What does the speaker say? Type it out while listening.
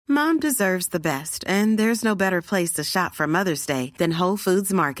Mom deserves the best, and there's no better place to shop for Mother's Day than Whole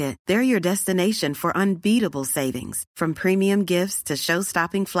Foods Market. They're your destination for unbeatable savings, from premium gifts to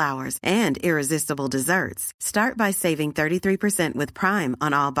show-stopping flowers and irresistible desserts. Start by saving 33% with Prime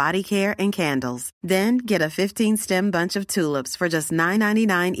on all body care and candles. Then get a 15-stem bunch of tulips for just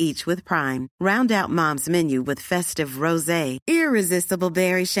 $9.99 each with Prime. Round out Mom's menu with festive rosé, irresistible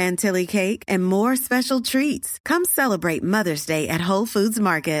berry chantilly cake, and more special treats. Come celebrate Mother's Day at Whole Foods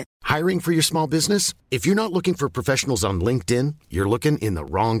Market. Hiring for your small business? If you're not looking for professionals on LinkedIn, you're looking in the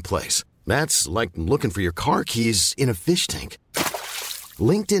wrong place. That's like looking for your car keys in a fish tank.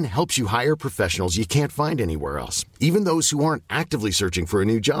 LinkedIn helps you hire professionals you can't find anywhere else, even those who aren't actively searching for a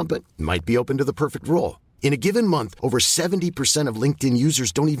new job but might be open to the perfect role. In a given month, over 70% of LinkedIn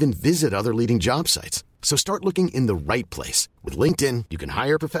users don't even visit other leading job sites. So start looking in the right place. With LinkedIn, you can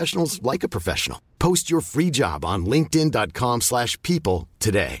hire professionals like a professional. Post your free job on linkedin.com/people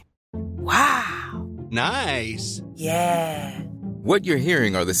today. Wow. Nice. Yeah. What you're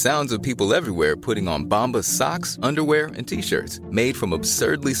hearing are the sounds of people everywhere putting on Bombas socks, underwear, and T-shirts made from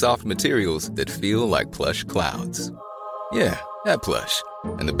absurdly soft materials that feel like plush clouds. Yeah, that plush.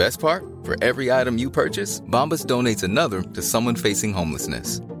 And the best part? For every item you purchase, Bombas donates another to someone facing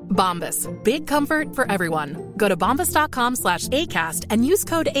homelessness. Bombas. Big comfort for everyone. Go to bombas.com/ACAST and use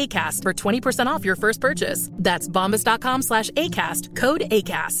code ACAST for 20% off your first purchase. That's bombas.com/ACAST. Code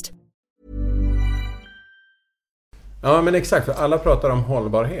ACAST. Ja, men exakt. För alla pratar om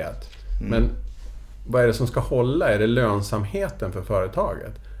hållbarhet. Men vad är det som ska hålla? Är det lönsamheten för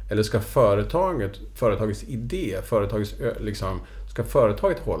företaget? Eller ska företagets idé, ska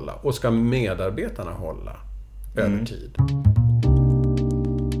företaget hålla? Och ska medarbetarna hålla över tid?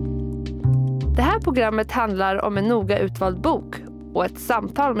 Det här programmet handlar om en noga utvald bok och ett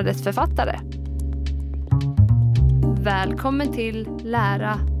samtal med dess författare. Välkommen till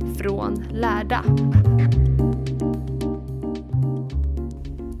Lära från lärda.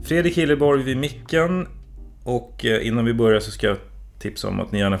 Fredrik Hilleborg vid micken. Och innan vi börjar så ska jag tipsa om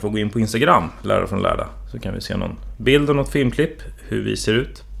att ni gärna får gå in på Instagram, Lära från lärda. Så kan vi se någon bild och något filmklipp, hur vi ser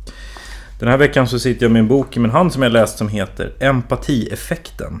ut. Den här veckan så sitter jag med en bok i min hand som jag läst som heter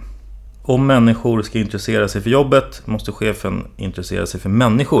Empatieffekten. Om människor ska intressera sig för jobbet måste chefen intressera sig för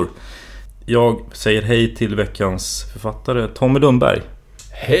människor. Jag säger hej till veckans författare Tommy Lundberg.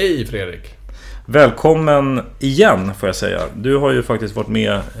 Hej Fredrik! Välkommen igen får jag säga. Du har ju faktiskt varit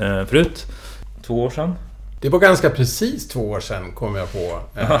med förut, 2 år sedan. Det var ganska precis 2 år sedan kom jag på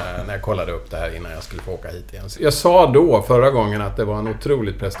när jag kollade upp det här innan jag skulle få åka hit igen. Jag sa då förra gången att det var en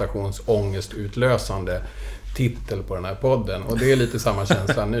otroligt prestationsångestutlösande titel på den här podden. Och det är lite samma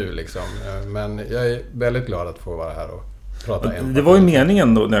känsla nu liksom. Men jag är väldigt glad att få vara här och prata empati. Det var ju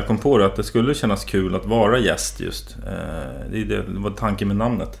meningen då när jag kom på det att det skulle kännas kul att vara gäst just. Det var tanken med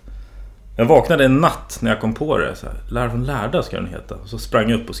namnet. Jag vaknade en natt när jag kom på det. Så här, Lära från lärda ska den heta. Så sprang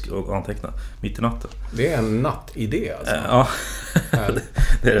jag upp och antecknade mitt i natten. Det är en nattidé alltså. Ja,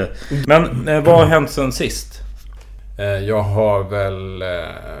 det är det. Men vad har hänt sen sist? Jag har väl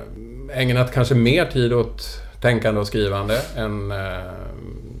ägnat kanske mer tid åt tänkande och skrivande än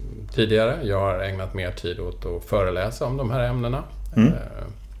tidigare. Jag har ägnat mer tid åt att föreläsa om de här ämnena.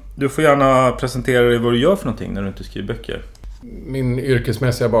 Du får gärna presentera dig vad du gör för någonting när du inte skriver böcker. Min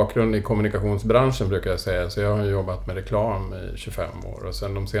yrkesmässiga bakgrund i kommunikationsbranschen brukar jag säga. Så jag har jobbat med reklam i 25 år. Och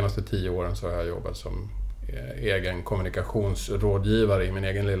sen de senaste 10 åren så har jag jobbat som egen kommunikationsrådgivare i min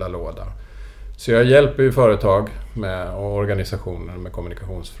egen lilla låda. Så jag hjälper ju företag och organisationer med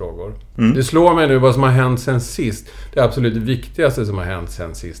kommunikationsfrågor. Det slår mig nu vad som har hänt sen sist. Det absolut viktigaste som har hänt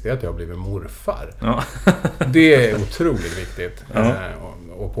sen sist är att jag har blivit morfar. Ja. Det är otroligt viktigt. Ja.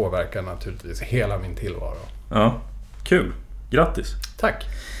 Och påverkar naturligtvis hela min tillvaro. Ja, kul. Grattis. Tack.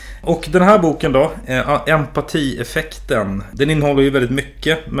 Och den här boken då, Empatieffekten, den innehåller ju väldigt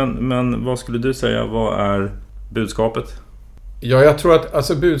mycket. Men vad skulle du säga, vad är budskapet? Ja, jag tror att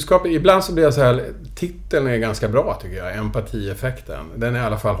alltså budskapet, ibland så blir jag så här, titeln är ganska bra tycker jag, Empatieffekten. Den i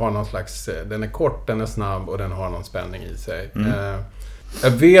alla fall har någon slags, den är kort, den är snabb och den har någon spänning i sig.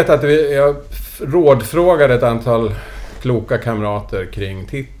 Jag vet att jag rådfrågade ett antal kloka kamrater kring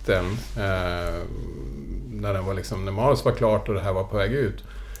titeln när den var liksom, när manus var klart och det här var på väg ut.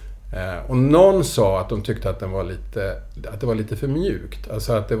 Och någon sa att de tyckte att det var lite för mjukt.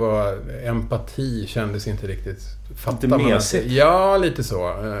 Alltså att det var empati kändes inte riktigt Ja, lite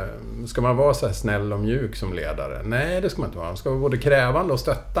så. Ska man vara så här snäll och mjuk som ledare? Nej, det ska man inte vara. Man ska vara både krävande och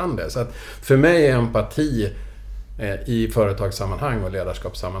stöttande. Så att för mig är empati i företagssammanhang och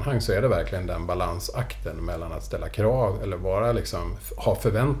ledarskapssammanhang så är det verkligen den balansakten mellan att ställa krav eller vara liksom, ha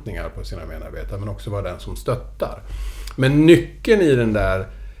förväntningar på sina medarbetare men också vara den som stöttar. Men nyckeln i den där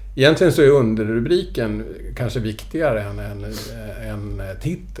egentligen så är underrubriken kanske viktigare än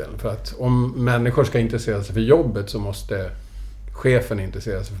titeln. För att om människor ska intressera sig för jobbet så måste chefen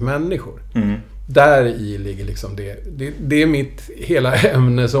intressera sig för människor. Där i ligger liksom det är mitt hela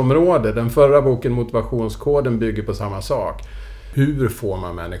ämnesområde. Den förra boken, Motivationskoden, bygger på samma sak. Hur får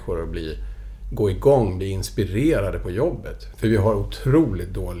man människor att gå igång, bli inspirerade på jobbet? För vi har otroligt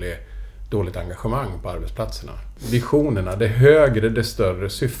dåligt engagemang på arbetsplatserna. Visionerna, det högre, det större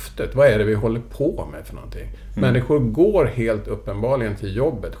syftet. Vad är det vi håller på med för någonting? Människor går helt uppenbarligen till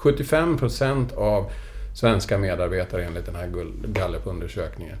jobbet. 75% av svenska medarbetare enligt den här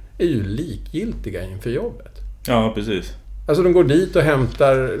Gallup-undersökningen är ju likgiltiga inför jobbet. Ja, precis. Alltså de går dit och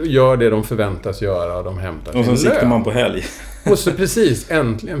gör det de förväntas göra och de hämtar sin lön. Och så siktar man på helg. Och så precis,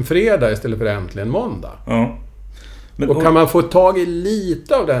 äntligen fredag istället för äntligen måndag. Ja. Och kan man få tag i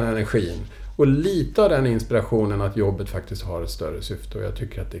lite av den energin och lite av den inspirationen att jobbet faktiskt har ett större syfte och jag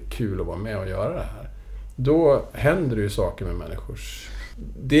tycker att det är kul att vara med och göra det här. Då händer det ju saker med människors...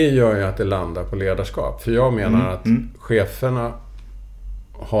 Det gör ju att det landar på ledarskap. För jag menar att cheferna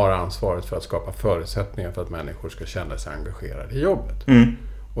har ansvaret för att skapa förutsättningar för att människor ska känna sig engagerade i jobbet.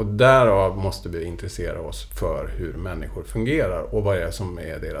 Och därav måste vi intressera oss för hur människor fungerar och vad det är som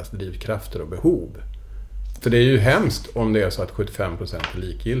är deras drivkrafter och behov. För det är ju hemskt om det är så att 75% är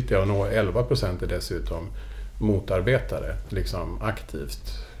likgiltiga och 11% är dessutom motarbetare, liksom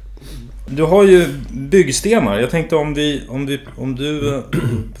aktivt. Du har ju byggstenar. Jag tänkte om du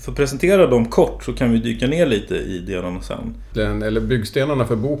får presentera dem kort så kan vi dyka ner lite i delarna sen. Byggstenarna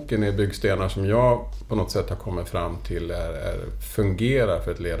för boken är byggstenar som jag på något sätt har kommit fram till fungerar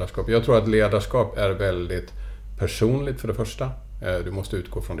för ett ledarskap. Jag tror att ledarskap är väldigt personligt för det första. Du måste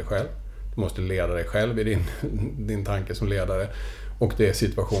utgå från dig själv. Du måste leda dig själv i din tanke som ledare. Och det är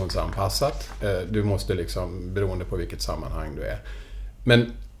situationsanpassat. Du måste liksom, beroende på vilket sammanhang du är.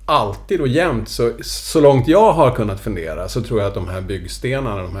 Men alltid och jämt, så långt jag har kunnat fundera, så tror jag att de här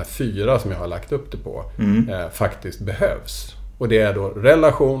byggstenarna, de här 4 som jag har lagt upp det på, faktiskt behövs. Och det är då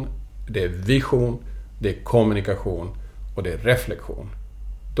relation, det är vision, det är kommunikation och det är reflektion.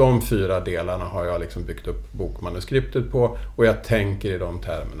 De 4 delarna har jag liksom byggt upp bokmanuskriptet på och jag tänker i de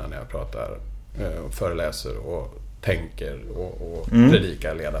termerna när jag pratar, föreläser och tänker och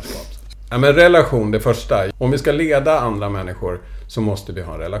predikar ledarskap. Ja, men relation, det första. Om vi ska leda andra människor så måste vi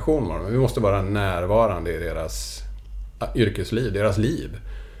ha en relation med dem. Vi måste vara närvarande i deras yrkesliv, deras liv.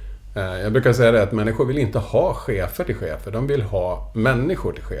 Jag brukar säga det att människor vill inte ha chefer till chefer. De vill ha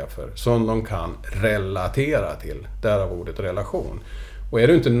människor till chefer som de kan relatera till. Därav ordet relation. Och är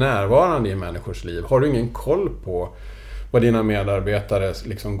du inte närvarande i människors liv, har du ingen koll på vad dina medarbetare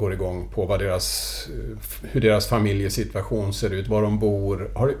liksom går igång på, hur deras familjesituation ser ut, var de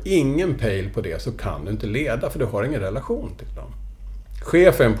bor. Har du ingen pejl på det så kan du inte leda, för du har ingen relation till dem.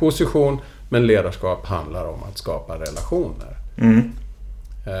 Chef är en position, men ledarskap handlar om att skapa relationer.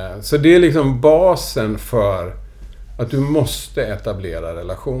 Så det är liksom basen för att du måste etablera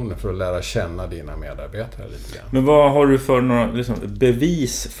relationer för att lära känna dina medarbetare lite grann. Men vad har du för några liksom,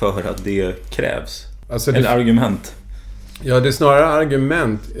 bevis för att det krävs? Alltså eller argument? Ja, det är snarare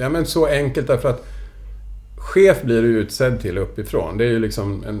argument. Ja, men så enkelt därför att chef blir du utsedd till uppifrån. Det är ju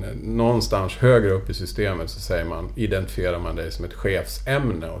liksom någonstans högre upp i systemet så identifierar man dig som ett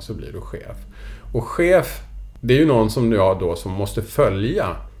chefsämne och så blir du chef. Och chef, det är ju någon som jag då som måste följa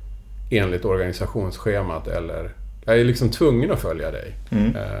enligt organisationsschemat, eller jag är liksom tvungen att följa dig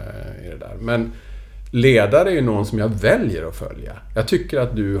i det där. Men ledare är ju någon som jag väljer att följa. Jag tycker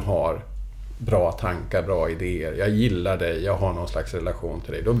att du har bra tankar, bra idéer. Jag gillar dig, jag har någon slags relation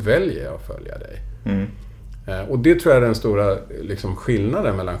till dig. Då väljer jag att följa dig. Och det tror jag är den stora liksom,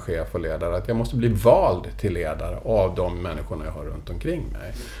 skillnaden mellan chef och ledare. Att jag måste bli vald till ledare av de människorna jag har runt omkring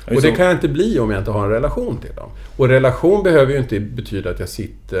mig. Och det kan jag inte bli om jag inte har en relation till dem. Och relation behöver ju inte betyda att jag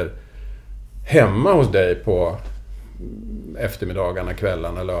sitter hemma hos dig på eftermiddagarna,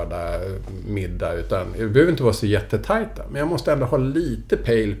 kvällarna, lördag, middag. Utan det behöver inte vara så jättetajta. Men jag måste ändå ha lite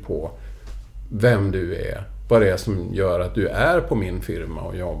pejl på vem du är. Vad det är som gör att du är på min firma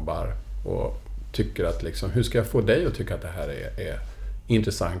och jobbar. Och tycker att liksom, hur ska jag få dig att tycka att det här är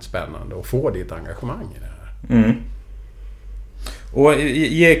intressant, spännande och få ditt engagemang i det här. Och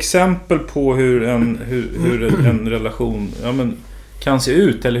ge exempel på hur en relation kan se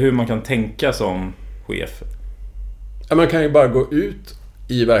ut eller hur man kan tänka som chef. Ja, man kan ju bara gå ut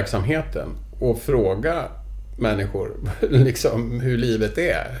i verksamheten och fråga människor liksom, hur livet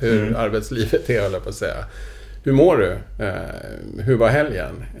är, hur arbetslivet är, håller på att säga. Hur mår du? Hur var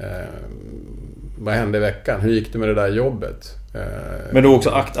helgen? vad hände i veckan? Hur gick det med det där jobbet? Men då också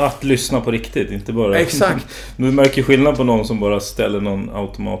att lyssna på riktigt, inte bara... Exakt. Du märker skillnad på någon som bara ställer någon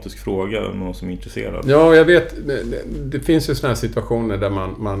automatisk fråga och någon som är intresserad. Ja, jag vet. Det finns ju sådana här situationer där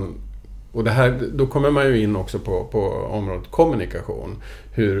man och det här, då kommer man ju in också på området kommunikation.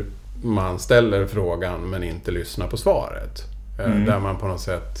 Hur man ställer frågan men inte lyssnar på svaret. Där man på något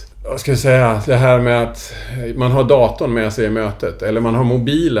sätt... Jag ska säga det här med att man har datorn med sig i mötet eller man har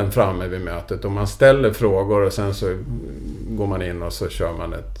mobilen framme vid mötet och man ställer frågor och sen så går man in och så kör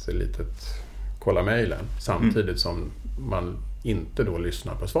man ett litet kolla mejlen samtidigt som man inte då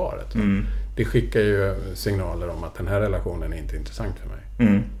lyssnar på svaret. Det skickar ju signaler om att den här relationen är inte intressant för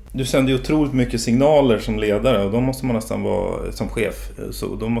mig. Du sänder ju otroligt mycket signaler som ledare och då måste man nästan vara som chef,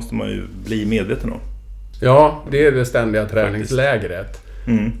 så då måste man ju bli medveten om. Ja, det är det ständiga träningslägret.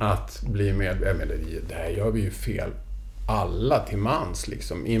 Att bli med, det här gör vi ju fel alla till mans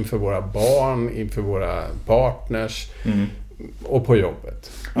liksom, inför våra barn, inför våra partners och på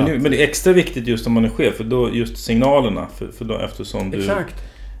jobbet. Men det är extra viktigt just om man är chef, för då just signalerna, för då, eftersom du... Exakt.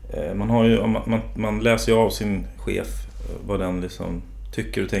 Man har ju, man läser ju av sin chef vad den liksom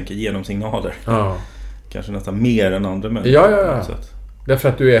tycker och tänker genom signaler. Ja. Kanske nästan mer än andra människor. Ja. Därför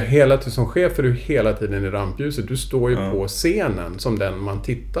att du är hela tiden som chef, för du är hela tiden i rampljuset. Du står ju på scenen som den man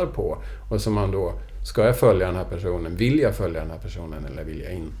tittar på. Och som man då, ska jag följa den här personen? Vill jag följa den här personen eller vill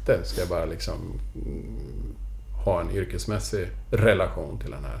jag inte? Ska jag bara liksom ha en yrkesmässig relation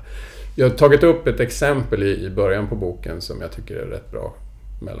till den här? Jag har tagit upp ett exempel i början på boken som jag tycker är rätt bra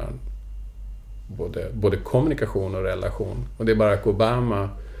mellan både kommunikation och relation. Och det är Barack Obama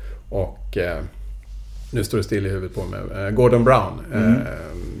och... nu står det still i huvudet på mig. Gordon Brown,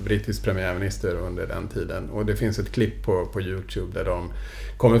 brittisk premiärminister under den tiden. Och det finns ett klipp på YouTube där de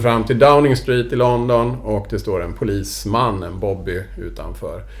kommer fram till Downing Street i London och det står en polisman, en Bobby,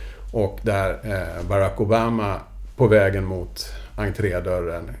 utanför. Och där Barack Obama på vägen mot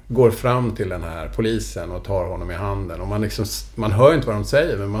entrédörren går fram till den här polisen och tar honom i handen. Och man hör inte vad de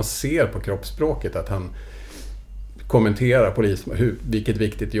säger, men man ser på kroppsspråket att han kommenterar vilket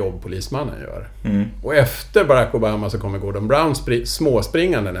viktigt jobb polismannen gör. Och efter Barack Obama så kommer Gordon Brown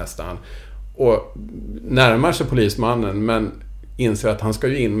småspringande nästan och närmar sig polismannen, men inser att han ska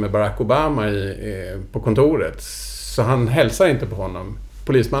ju in med Barack Obama på kontoret, så han hälsar inte på honom.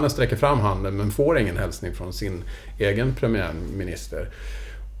 Polismannen sträcker fram handen men får ingen hälsning från sin egen premiärminister.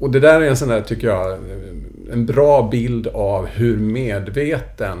 Och det där är en sån där, tycker jag, en bra bild av hur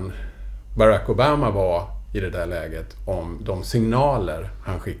medveten Barack Obama var i det där läget om de signaler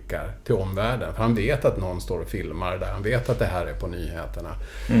han skickar till omvärlden. För han vet att någon står och filmar där. Han vet att det här är på nyheterna.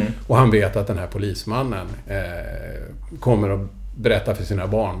 Och han vet att den här polismannen kommer att berätta för sina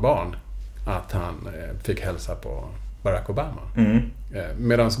barnbarn att han fick hälsa på Barack Obama.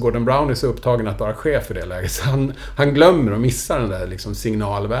 Medan Gordon Brown är så upptagen att vara chef i det läget, så han glömmer och missar den där liksom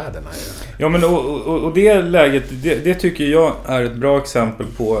signalvärdena. Ja, men och det läget, det tycker jag är ett bra exempel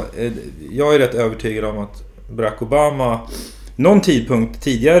på. Jag är rätt övertygad om att Barack Obama någon tidpunkt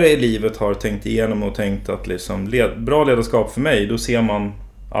tidigare i livet har tänkt igenom och tänkt att liksom, bra ledarskap för mig, då ser man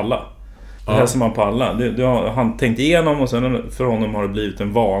alla. Då hälsar man på alla. Det har han tänkt igenom, och sen för honom har det blivit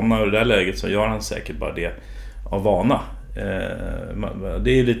en vana, och i det där läget så gör han säkert bara det av vana.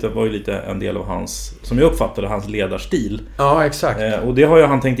 Det är var ju lite en del av hans, som jag uppfattade, hans ledarstil. Ja, exakt. Och det har ju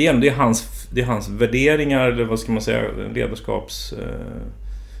han tänkt igenom. Det är hans värderingar, eller vad ska man säga, ledarskaps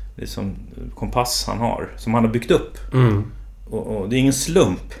liksom, kompass han har, som han har byggt upp. Och det är ingen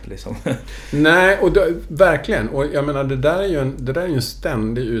slump liksom. Nej, och verkligen. Och jag menar, det där är ju en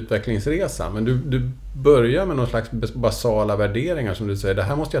ständig utvecklingsresa. Men du börjar med någon slags basala värderingar som du säger, det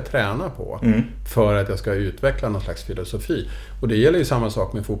här måste jag träna på för att jag ska utveckla någon slags filosofi. Och det gäller ju samma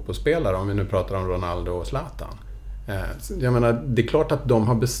sak med fotbollsspelare, om vi nu pratar om Ronaldo och Zlatan. Jag menar, det är klart att de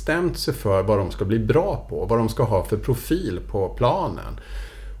har bestämt sig för vad de ska bli bra på, vad de ska ha för profil på planen.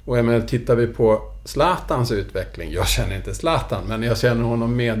 Och jag menar, tittar vi på Zlatans utveckling, jag känner inte Zlatan, men jag känner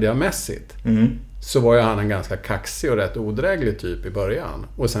honom mediamässigt, så var ju han en ganska kaxig och rätt odräglig typ i början.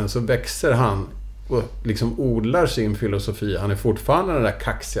 Och sen så växer han och liksom odlar sin filosofi. Han är fortfarande den där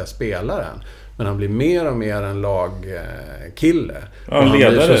kaxiga spelaren, men han blir mer och mer en lagkille. Ja, en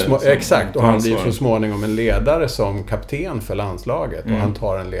ledare. Exakt, och han blir så småningom en ledare som kapten för landslaget. Och han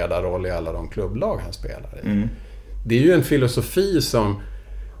tar en ledarroll i alla de klubblag han spelar i. Det är ju en filosofi som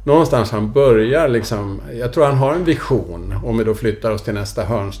någonstans han börjar liksom, jag tror han har en vision. Om vi då flyttar oss till nästa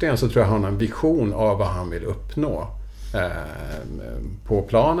hörnsten, så tror jag han har en vision av vad han vill uppnå på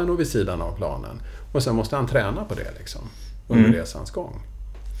planen och vid sidan av planen. Och sen måste han träna på det liksom under resans gång.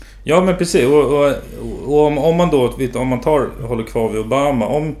 Ja, men precis. Och om man då håller kvar vid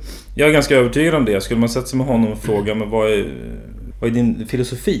Obama, jag är ganska övertygad om det. Skulle man sätta sig med honom och fråga men vad är din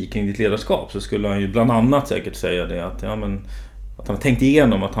filosofi kring ditt ledarskap, så skulle han ju bland annat säkert säga det att att han har tänkt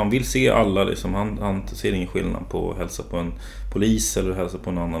igenom att han vill se alla liksom, han ser ingen skillnad på att hälsa på en polis eller hälsa på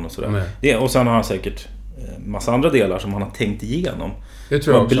en annan och sådär. Och sen har han säkert massa andra delar som han har tänkt igenom. Det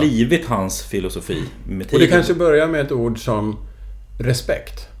tror jag också. Har blivit hans filosofi med tiden. Och det kanske börjar med ett ord som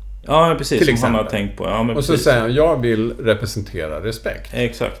respekt. Ja, precis. Som han har tänkt på. Ja, men och så säger han, jag vill representera respekt.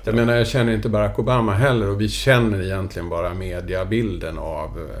 Exakt. Jag menar, jag känner inte Barack Obama heller. Och vi känner egentligen bara mediabilden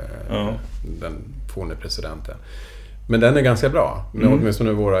av den forne presidenten. Men den är ganska bra.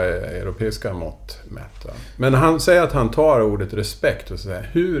 Åtminstone våra europeiska mått mätt. Men han säger att han tar ordet respekt och säger,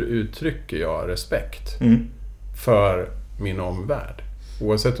 hur uttrycker jag respekt för min omvärld?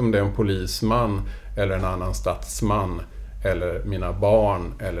 Oavsett om det är en polisman eller en annan statsman eller mina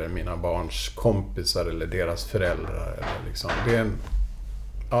barn eller mina barns kompisar eller deras föräldrar eller liksom. Det är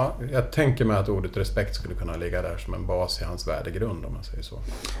jag tänker mig att ordet respekt skulle kunna ligga där som en bas i hans värdegrund, om man säger så.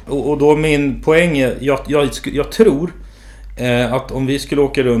 Och då min poäng är, jag tror att om vi skulle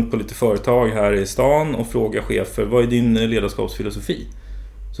åka runt på lite företag här i stan och fråga chefer, vad är din ledarskapsfilosofi?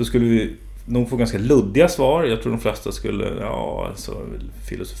 Så skulle vi nog få ganska luddiga svar. Jag tror de flesta skulle,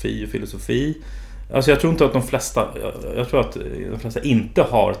 filosofi. Alltså jag tror inte att de flesta inte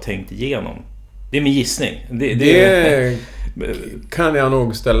har tänkt igenom. Det är min gissning. Det kan jag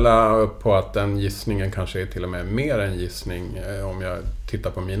nog ställa upp på, att den gissningen kanske är till och med mer än gissning. Om jag tittar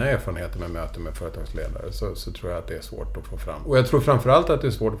på mina erfarenheter med möten med företagsledare så tror jag att det är svårt att få fram. Och jag tror framförallt att det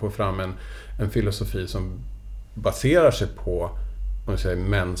är svårt att få fram en filosofi som baserar sig på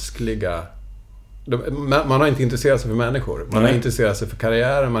mänskliga... Man har inte intresserat sig för människor. Man har intresserat sig för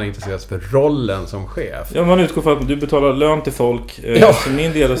karriären, man har intresserat sig för rollen som chef. Ja, man utgår från att du betalar lön till folk. Så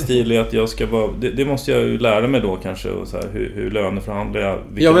min del av stil är att jag ska vara... Det måste jag ju lära mig då kanske. Och så här, hur löneförhandlar jag?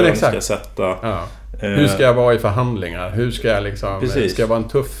 Vilka löner ska jag sätta? Ja. Hur ska jag vara i förhandlingar? Hur ska jag ska jag vara en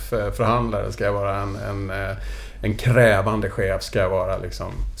tuff förhandlare? Ska jag vara en krävande chef? Ska jag vara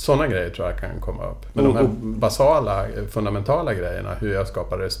sådana grejer tror jag kan komma upp. Men de här basala, fundamentala grejerna, hur jag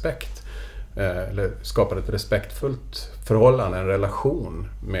skapar respekt eller skapar ett respektfullt förhållande, en relation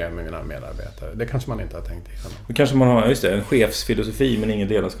med mina medarbetare. Det kanske man inte har tänkt igenom. Då kanske man har en chefsfilosofi men ingen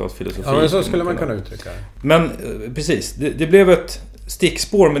ledarskapsfilosofi. Ja, men så skulle man kunna uttrycka det. Men precis, det blev ett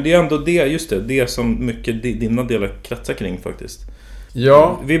stickspår, men det är ändå det som mycket dina delar kretsar kring faktiskt.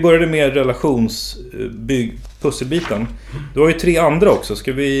 Ja. Vi började med pusselbiten. Du har ju 3 andra också.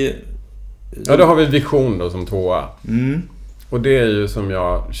 Ska vi... Ja, då har vi vision då som 2. Och det är ju som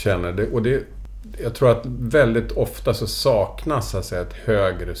jag känner det, och jag tror att väldigt ofta så saknas ett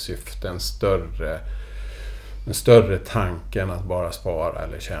högre syfte, en större tanke än att bara spara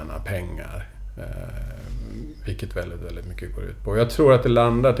eller tjäna pengar. Vilket väldigt, väldigt mycket går ut på. Jag tror att det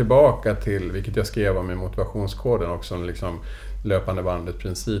landar tillbaka till, vilket jag skrev om i motivationskoden också, löpande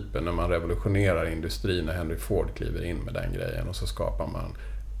bandet-principen när man revolutionerar industrin, när Henry Ford kliver in med den grejen, och så skapar man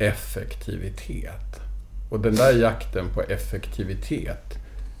effektivitet. Och den där jakten på effektivitet,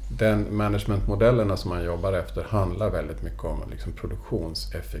 den managementmodellerna som man jobbar efter handlar väldigt mycket om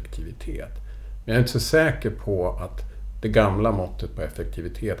produktionseffektivitet. Men jag är inte så säker på att det gamla måttet på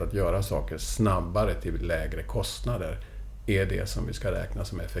effektivitet, att göra saker snabbare till lägre kostnader, är det som vi ska räkna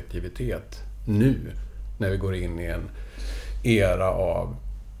som effektivitet nu, när vi går in i en era av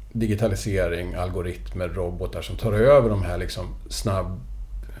digitalisering, algoritmer, robotar som tar över de här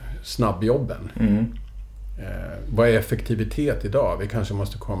snabbjobben. Vad är effektivitet idag? Vi kanske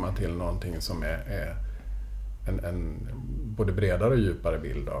måste komma till någonting som är en både bredare och djupare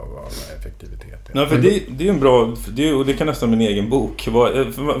bild av effektivitet. Nej, för det är en bra, och det kan nästan bli en egen bok. Det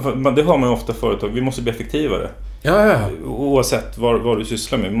har man ju ofta företag. Vi måste bli effektivare. Ja. Oavsett vad du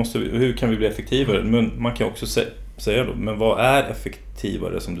sysslar med. Hur kan vi bli effektivare? Men man kan också säga då, men vad är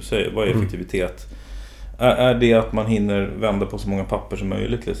effektivare som du säger? Vad är effektivitet? Är det att man hinner vända på så många papper som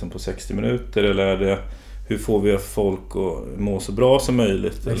möjligt på 60 minuter? Eller är det, hur får vi folk att må så bra som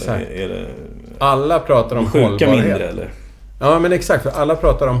möjligt? Exakt. Eller är det alla pratar om hållbarhet. Mindre, eller? Ja, men exakt. För alla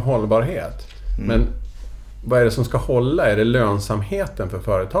pratar om hållbarhet. Men vad är det som ska hålla? Är det lönsamheten för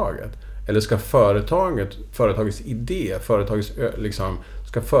företaget? Eller ska företagets idé,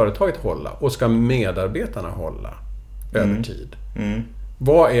 ska företaget hålla? Och ska medarbetarna hålla över tid?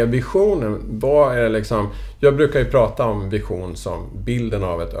 Vad är visionen? Vad är jag brukar ju prata om vision som bilden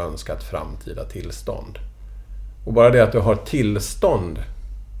av ett önskat framtida tillstånd. Och bara det att du har tillstånd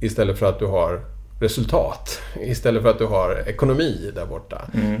istället för att du har resultat, istället för att du har ekonomi där borta,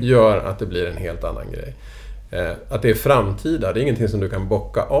 gör att det blir en helt annan grej. Att det är framtida, det är ingenting som du kan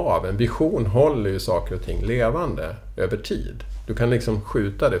bocka av. En vision håller ju saker och ting levande över tid. Du kan liksom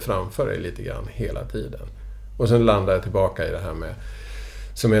skjuta det framför dig lite grann hela tiden. Och sen landar jag tillbaka i det här med,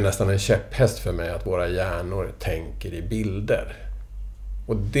 som är nästan en käpphäst för mig, att våra hjärnor tänker i bilder.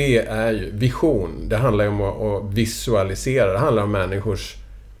 Och det är ju vision, det handlar ju om att visualisera, det handlar om människors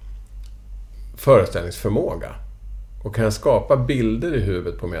föreställningsförmåga. Och kan jag skapa bilder i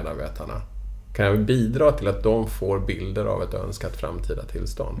huvudet på medarbetarna, kan jag bidra till att de får bilder av ett önskat framtida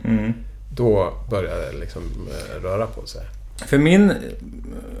tillstånd. Då börjar det liksom röra på sig. För min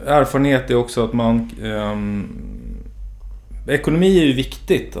erfarenhet är också att man... ekonomi är ju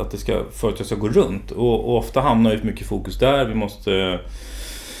viktigt, att företag ska gå runt. Och ofta hamnar ju för mycket fokus där. Vi måste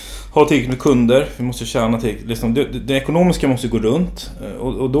ha tillräckligt med kunder. Vi måste tjäna tillräckligt. Liksom, det ekonomiska måste gå runt.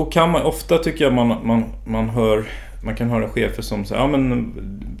 Och då kan man... Ofta tycker jag man kan höra chefer som säger, ja men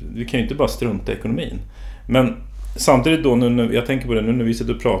vi kan ju inte bara strunta i ekonomin. Men samtidigt då, jag tänker på det nu när vi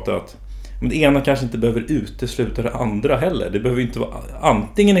sitter och pratar, att men det ena kanske inte behöver utesluta det andra heller. Det behöver inte vara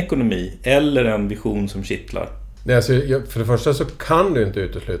antingen ekonomi eller en vision som kittlar. Nej, alltså, för det första så kan du inte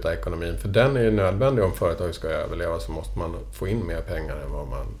utesluta ekonomin, för den är ju nödvändig. Om företag ska överleva så måste man få in mer pengar än vad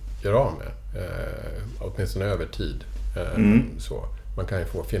man gör av med. Åtminstone över tid. Så. Man kan ju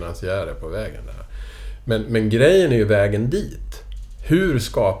få finansiärer på vägen där. Men grejen är ju vägen dit. Hur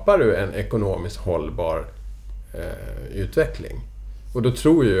skapar du en ekonomiskt hållbar utveckling? Och då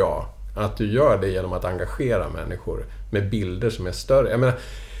tror ju jag att du gör det genom att engagera människor med bilder som är större. Jag menar,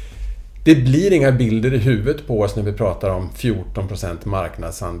 det blir inga bilder i huvudet på oss när vi pratar om 14%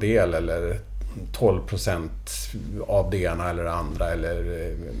 marknadsandel eller 12% av det ena eller det andra.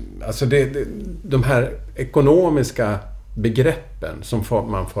 Alltså de här ekonomiska begreppen som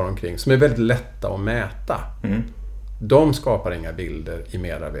man får omkring, som är väldigt lätta att mäta, de skapar inga bilder i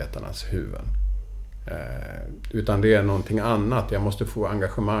medarbetarnas huvuden. Utan det är någonting annat. Jag måste få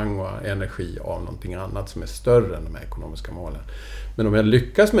engagemang och energi av någonting annat som är större än de här ekonomiska målen. Men om jag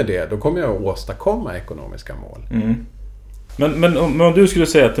lyckas med det, då kommer jag att åstadkomma ekonomiska mål. Men om du skulle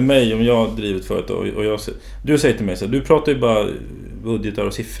säga till mig, om jag driver ett företag och du säger till mig så här, du pratar ju bara budgetar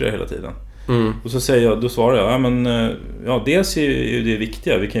och siffror hela tiden. Och så säger jag, då svarar jag, dels är ju det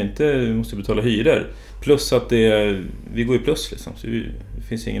viktiga, vi måste betala hyror, plus att vi går i plus liksom, så det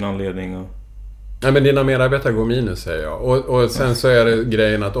finns ingen anledning att... Nej, men dina medarbetare går minus, säger jag. Och sen så är det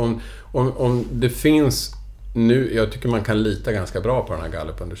grejen att om det finns nu, jag tycker man kan lita ganska bra på den här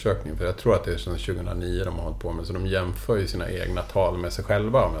Gallup-undersökningen, för jag tror att det är sedan 2009 de har hållit på med, så de jämför ju sina egna tal med sig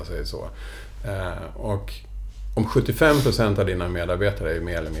själva, om jag säger så. Och om 75% av dina medarbetare är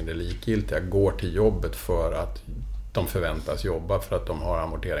mer eller mindre likgiltiga, går till jobbet för att de förväntas jobba för att de har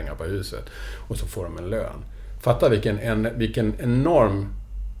amorteringar på huset, och så får de en lön. Fatta vilken enorm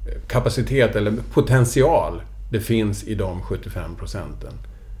kapacitet eller potential det finns i de 75%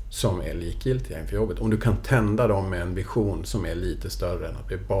 som är likgiltiga inför jobbet. Om du kan tända dem med en vision som är lite större än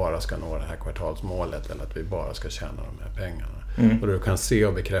att vi bara ska nå det här kvartalsmålet, eller att vi bara ska tjäna de här pengarna. Och du kan se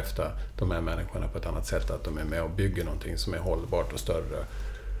och bekräfta de här människorna på ett annat sätt, att de är med och bygger någonting som är hållbart och större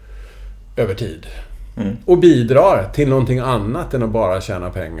över tid. Och bidrar till någonting annat än att bara tjäna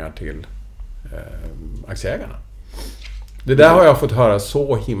pengar till aktieägarna. Det där har jag fått höra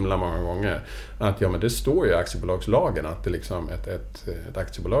så himla många gånger, att men det står ju i aktiebolagslagen att det liksom ett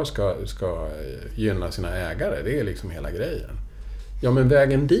aktiebolag ska gynna sina ägare. Det är liksom hela grejen. Ja, men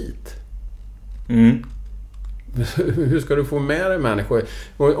vägen dit. Hur ska du få med dig människor?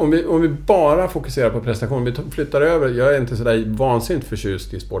 Om vi bara fokuserar på prestation, vi flyttar över, jag är inte så där vansinnigt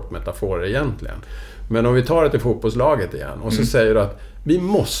förtjust i sportmetaforer egentligen. Men om vi tar det till fotbollslaget igen och så säger du att vi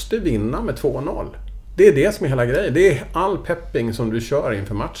måste vinna med 2-0. Det är det som är hela grejen. Det är all pepping som du kör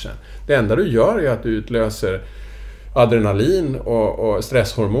inför matchen. Det enda du gör är att du utlöser adrenalin och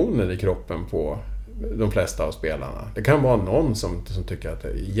stresshormoner i kroppen på de flesta av spelarna. Det kan vara någon som tycker att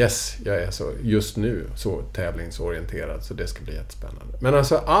yes, jag är så just nu så tävlingsorienterad så det ska bli jättespännande. Men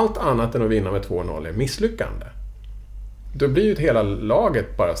alltså allt annat än att vinna med 2-0 är misslyckande. Då blir ju hela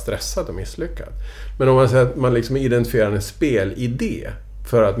laget bara stressat och misslyckat. Men om man säger att man liksom identifierar en spelidé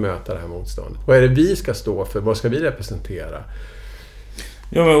för att möta det här motståndet. Vad är det vi ska stå för? Vad ska vi representera?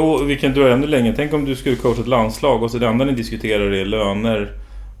 Ja, men vi kan dra ännu längre. Tänk om du skulle coacha ett landslag och så det enda ni diskuterar är löner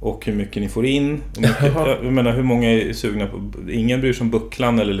och hur mycket ni får in. Jag menar, hur många är sugna på... Ingen bryr sig om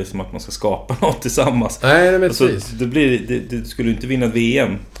bucklan eller liksom att man ska skapa något tillsammans. Nej, men alltså, det skulle inte vinna ett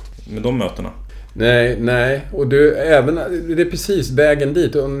VM med de mötena. Nej. Och det är precis vägen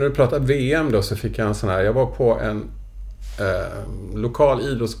dit. Och när du pratar VM då så fick jag en sån här... Jag var på en lokal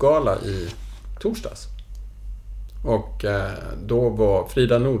idrottsgala i torsdags. Och då var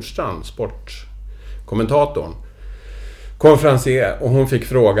Frida Nordstrand, kommentatorn, konferencier, och hon fick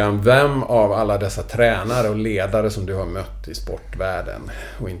frågan: vem av alla dessa tränare och ledare som du har mött i sportvärlden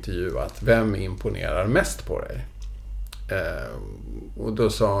och intervjuat, vem imponerar mest på dig? Och då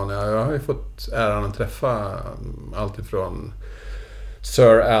sa hon: jag har ju fått äran att träffa allt ifrån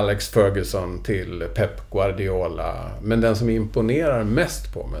Sir Alex Ferguson till Pep Guardiola, men den som imponerar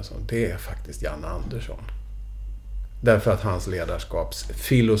mest på mig, det är faktiskt Jan Andersson. Därför att hans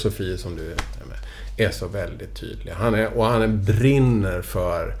ledarskapsfilosofi, som du vet, är så väldigt tydlig. Han brinner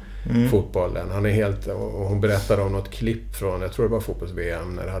för fotbollen. Han är helt, och hon berättade om något klipp från, jag tror det var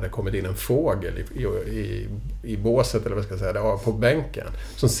fotbolls-VM, när det hade kommit in en fågel i båset, eller vad ska jag säga, på bänken,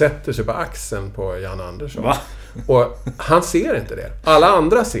 som sätter sig på axeln på Jan Andersson. Va? Och han ser inte det. Alla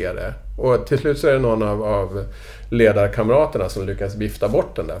andra ser det. Och till slut så är det någon av ledarkamraterna som lyckas vifta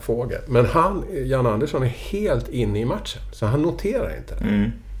bort den där fågeln. Men Jan Andersson är helt inne i matchen, så han noterar inte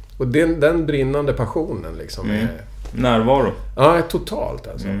det. Och den brinnande passionen liksom är... Närvaro. Ja, totalt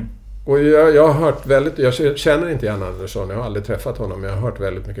alltså. Och jag har hört jag känner inte Jan Andersson, jag har aldrig träffat honom, men jag har hört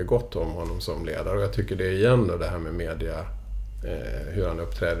väldigt mycket gott om honom som ledare. Och jag tycker det igen då, det här med media, hur han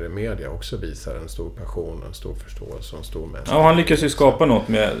uppträder i media också visar en stor passion, en stor förståelse och en stor människa. Ja, han lyckas ju skapa något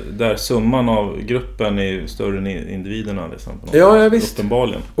med där summan av gruppen är större än individerna liksom, på något ja, visst.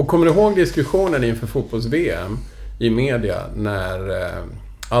 Uppenbarligen. Och kommer du ihåg diskussionen inför fotbolls-VM i media när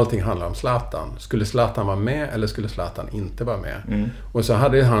allting handlar om Zlatan? Skulle Zlatan vara med eller skulle Zlatan inte vara med? Och så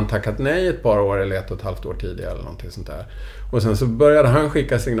hade han tackat nej ett par år eller 1,5 år tidigare eller någonting sånt där. Och sen så började han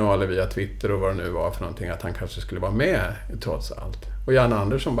skicka signaler via Twitter och vad det nu var för någonting, att han kanske skulle vara med trots allt. Och Jan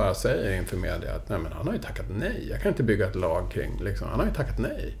Andersson bara säger inför media att nej, men han har ju tackat nej. Jag kan inte bygga ett lag kring, liksom. Han har ju tackat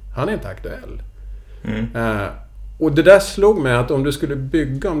nej. Han är inte aktuell. Och det där slog mig att om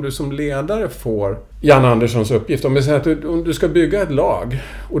du som ledare får Jan Anderssons uppgift, om vi säger att om du ska bygga ett lag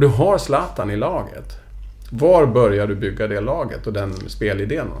och du har Zlatan i laget, var börjar du bygga det laget och den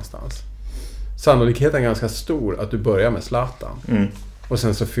spelidén någonstans? Sannolikheten är ganska stor att du börjar med Zlatan och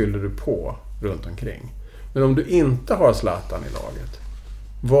sen så fyller du på runt omkring. Men om du inte har Zlatan i laget,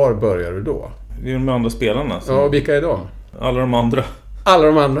 var börjar du då? Det är de andra spelarna. Ja, vilka är de? Alla de andra. Alla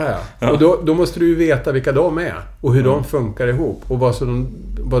de andra, ja. Och då måste du ju veta vilka de är och hur de funkar ihop och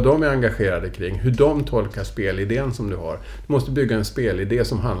vad de är engagerade kring, hur de tolkar spelidén som du har. Du måste bygga en spelidé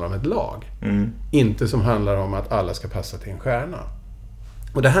som handlar om ett lag, inte som handlar om att alla ska passa till en stjärna.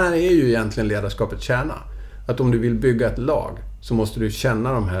 Och det här är ju egentligen ledarskapets kärna. Att om du vill bygga ett lag så måste du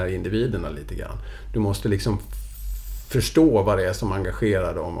känna de här individerna lite grann. Du måste liksom förstå vad det är som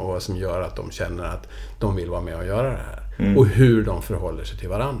engagerar dem och vad som gör att de känner att de vill vara med och göra det här. Och hur de förhåller sig till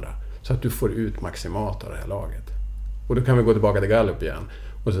varandra. Så att du får ut maximalt av det här laget. Och då kan vi gå tillbaka till Gallup igen.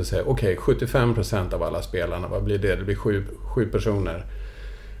 Och så säga, okej, 75% av alla spelarna, vad blir det? Det blir 7 personer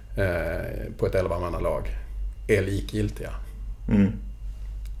på ett 11-mannalag är likgiltiga.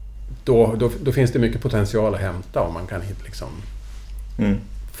 Då finns det mycket potential att hämta om man kan liksom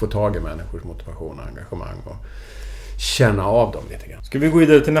få tag i människors motivation och engagemang och känna av dem lite grann. Ska vi gå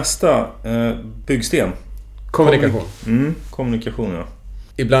vidare till nästa byggsten? Kommunikation. Kommunikation, ja.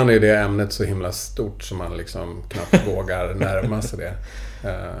 Ibland är det ämnet så himla stort som man liksom knappt vågar närma sig det.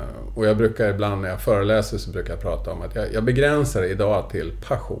 Och jag brukar ibland när jag föreläser så brukar jag prata om att jag begränsar idag till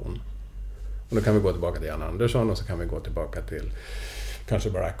passion. Och då kan vi gå tillbaka till Jan Andersson och så kan vi gå tillbaka till kanske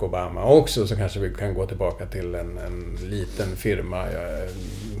Barack Obama också, så kanske vi kan gå tillbaka till en liten firma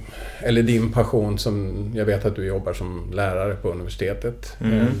eller din passion som jag vet att du jobbar som lärare på universitetet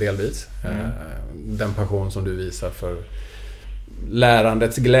delvis. Den passion som du visar för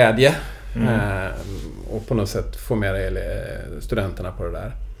lärandets glädje och på något sätt få med dig studenterna på det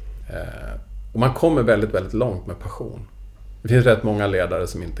där. Och man kommer väldigt, väldigt långt med passion. Det finns rätt många ledare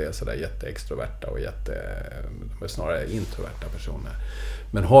som inte är sådär jätteextroverta och de är snarare introverta personer.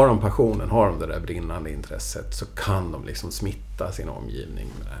 Men har de passionen, har de det där brinnande intresset, så kan de liksom smitta sin omgivning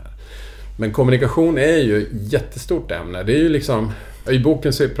med det här. Men kommunikation är ju ett jättestort ämne. Det är ju liksom, i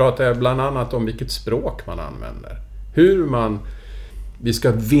boken så pratar jag bland annat om vilket språk man använder. Vi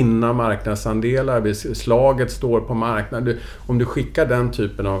ska vinna marknadsandelar, slaget står på marknaden. Om du skickar den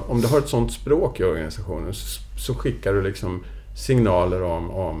typen av, om du har ett sånt språk i organisationen, så skickar du liksom signaler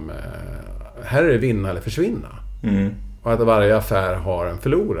om här är det vinna eller försvinna. Och att varje affär har en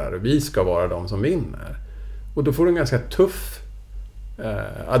förlorare. Vi ska vara de som vinner. Och då får du en ganska tuff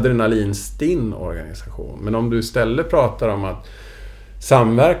adrenalinstinn organisation. Men om du istället pratar om att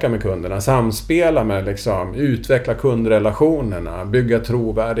samverka med kunderna, samspela med liksom, utveckla kundrelationerna, bygga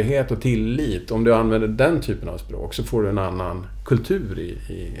trovärdighet och tillit. Om du använder den typen av språk så får du en annan kultur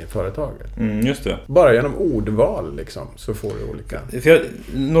i företaget. Just det. Bara genom ordval liksom, så får du olika.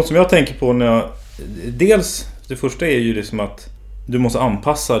 Något som jag tänker på när jag... Dels, det första är ju liksom att du måste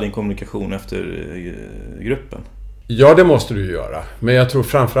anpassa din kommunikation efter gruppen. Ja, det måste du göra. Men jag tror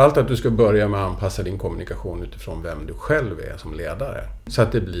framförallt att du ska börja med att anpassa din kommunikation utifrån vem du själv är som ledare. Så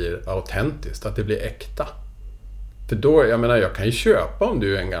att det blir autentiskt, att det blir äkta. För då, jag menar, jag kan ju köpa om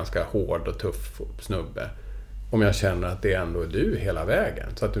du är en ganska hård och tuff snubbe. Om jag känner att det ändå är du hela vägen.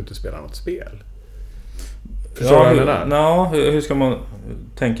 Så att du inte spelar något spel. Förstår du vad jag menar? Hur ska man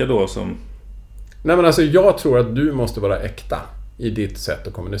tänka då som... Nej, men alltså jag tror att du måste vara äkta i ditt sätt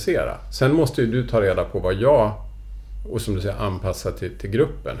att kommunicera. Sen måste ju du ta reda på vad jag... Och som du säger, anpassa till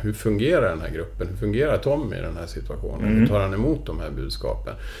gruppen. Hur fungerar den här gruppen? Hur fungerar Tom i den här situationen? Hur tar han emot de här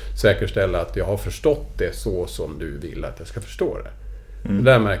budskapen? Säkerställa att jag har förstått det så som du vill att jag ska förstå det.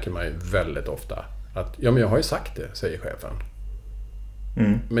 Där märker man ju väldigt ofta att ja, men jag har ju sagt det, säger chefen.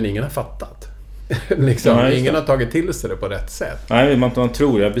 Men ingen har fattat. Liksom, Nej, ingen har tagit till sig det på rätt sätt. Nej, man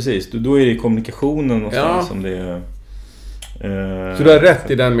tror jag precis. Då är det kommunikationen någonstans som det är... Så du har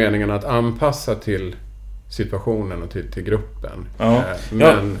rätt i den meningen att anpassa till situationen och till gruppen. Ja.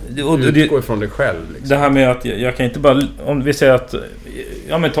 Men utgå ifrån dig själv. Liksom. Det här med att jag kan inte bara... Om vi säger att...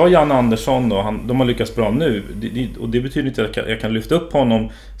 Ja, men ta Jan Andersson då. De har lyckats bra nu. Och det betyder inte att jag kan lyfta upp honom,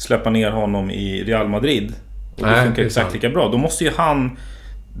 släppa ner honom i Real Madrid. Och det funkar exakt lika bra.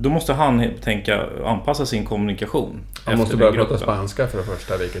 Då måste han tänka anpassa sin kommunikation. Han måste börja prata spanska för det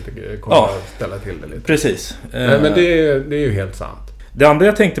första, vilket kommer att ställa till det lite. Precis. Men det är ju helt sant. Det andra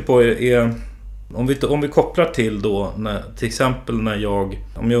jag tänkte på är om vi kopplar till då till exempel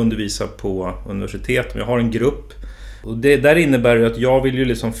om jag undervisar på universitet, om jag har en grupp, och det där innebär ju att jag vill ju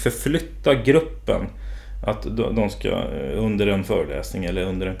liksom förflytta gruppen, att de ska under en föreläsning eller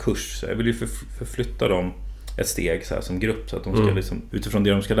under en kurs, så jag vill ju förflytta dem ett steg så här, som grupp, så att de ska liksom, utifrån det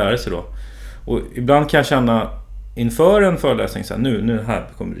de ska lära sig då. Och ibland kan jag känna inför en föreläsning så här, nu här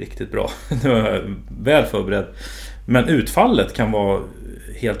kommer det riktigt bra. Nu är jag väl förberedd. Men utfallet kan vara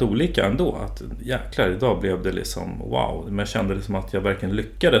helt olika ändå. Att jäklar, idag blev det liksom wow. Men jag kände liksom att jag verkligen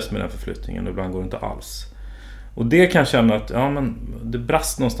lyckades med den förflyttningen. Och ibland går det inte alls. Och det kan jag känna att det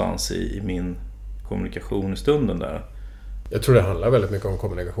brast någonstans i min kommunikation i stunden där. Jag tror det handlar väldigt mycket om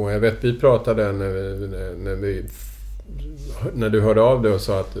kommunikation. Jag vet, vi pratade när du hörde av dig och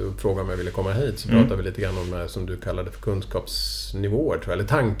sa att frågan om jag ville komma hit, så pratade vi lite grann om det som du kallade för kunskapsnivåer, tror jag, eller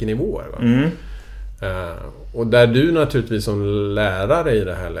tankenivåer. Va? Och där du naturligtvis som lärare i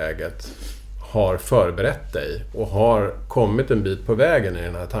det här läget har förberett dig och har kommit en bit på vägen i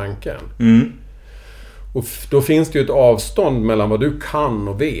den här tanken. Och då finns det ju ett avstånd mellan vad du kan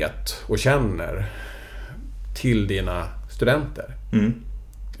och vet och känner till dina studenter.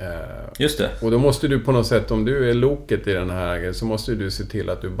 Just det. Och då måste du på något sätt, om du är loket i den här, så måste du se till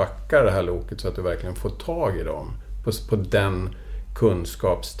att du backar det här loket så att du verkligen får tag i dem på den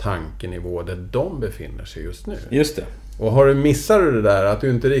kunskapstankenivå där de befinner sig just nu. Just det. Och missar du det där, att du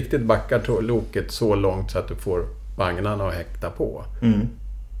inte riktigt backar loket så långt så att du får vagnarna att häkta på,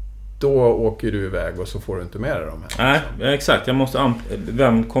 då åker du iväg och så får du inte med dig de här. Nej, exakt. Jag måste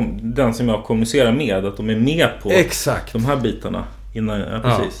den som jag kommunicerar med, att de är med på de här bitarna innan.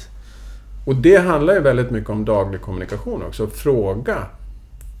 Precis. Och det handlar ju väldigt mycket om daglig kommunikation också. Fråga,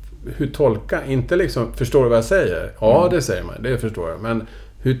 hur tolka, inte liksom, förstår du vad jag säger? Ja, det säger man, det förstår jag. Men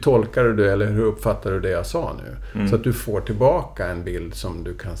hur tolkar du det, eller hur uppfattar du det jag sa nu? Så att du får tillbaka en bild som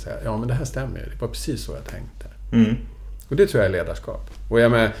du kan säga, ja men det här stämmer, det var precis så jag tänkte. Och det tror jag är ledarskap. Och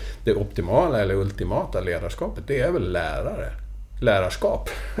jag menar, det optimala eller ultimata ledarskapet, det är väl lärarskap.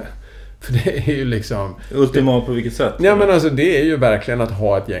 För det är ju liksom... Ultimat på vilket sätt? Ja, men alltså det är ju verkligen att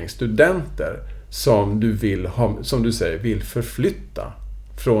ha ett gäng studenter som du vill ha, som du säger, vill förflytta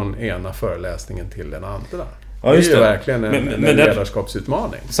från ena föreläsningen till den andra. Ja, just det är ju verkligen en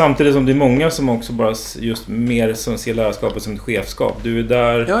ledarskapsutmaning. Samtidigt som det är många som också bara just mer som ser ledarskapet som ett chefskap. Du är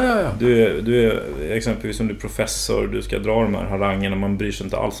där, Du är exempelvis som du är professor, du ska dra de här harangerna, man bryr sig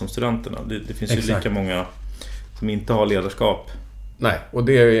inte alls om studenterna. Det finns ju lika många som inte har ledarskap. Nej, och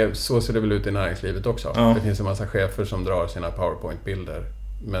så ser det väl ut i näringslivet också. Ja. Det finns en massa chefer som drar sina PowerPoint-bilder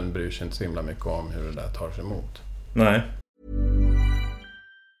men bryr sig inte så himla mycket om hur det där tar sig emot. Nej.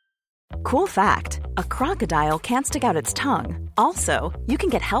 Cool fact, a crocodile can't stick out its tongue. Also, you can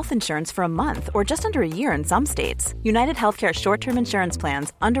get health insurance for a month or just under a year in some states. United Healthcare short-term insurance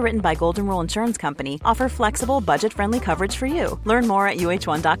plans, underwritten by Golden Rule Insurance Company, offer flexible, budget-friendly coverage for you. Learn more at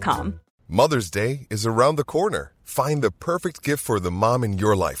uh1.com. Mother's Day is around the corner. Find the perfect gift for the mom in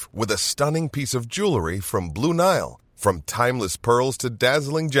your life with a stunning piece of jewelry from Blue Nile. From timeless pearls to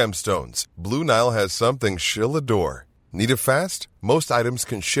dazzling gemstones, Blue Nile has something she'll adore. Need it fast? Most items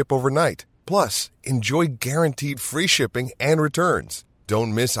can ship overnight. Plus, enjoy guaranteed free shipping and returns.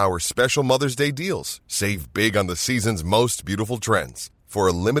 Don't miss our special Mother's Day deals. Save big on the season's most beautiful trends. For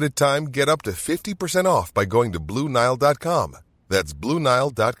a limited time, get up to 50% off by going to BlueNile.com. That's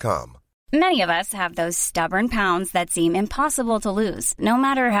BlueNile.com. Many of us have those stubborn pounds that seem impossible to lose, no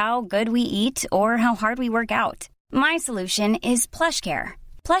matter how good we eat or how hard we work out. My solution is PlushCare.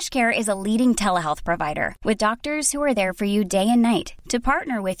 PlushCare is a leading telehealth provider with doctors who are there for you day and night to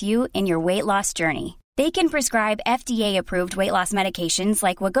partner with you in your weight loss journey. They can prescribe FDA-approved weight loss medications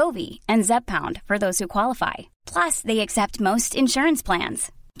like Wegovy and Zepbound for those who qualify. Plus, they accept most insurance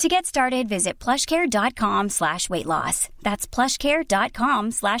plans. To get started, visit plushcare.com/weightloss. That's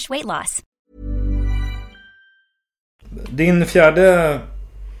plushcare.com/weightloss. Din fjärde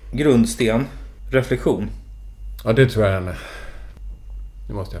grundsten, reflektion. Ja, det tror jag. Nu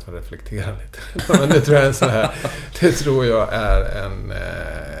måste jag få reflektera lite. Men det tror jag är så här. Det tror jag är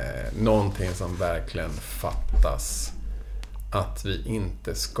någonting som verkligen fattas. Att vi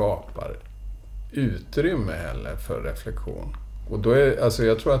inte skapar utrymme heller för reflektion. Och då är, alltså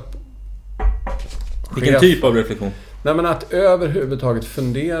jag tror att... Vilken typ av reflektion? Nej, men att överhuvudtaget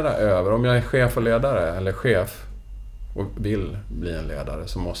fundera över, om jag är chef och ledare, eller chef och vill bli en ledare,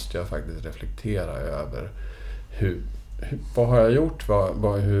 så måste jag faktiskt reflektera över vad har jag gjort?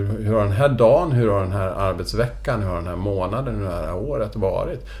 Hur har den här dagen, hur har den här arbetsveckan, hur har den här månaden, hur har det här året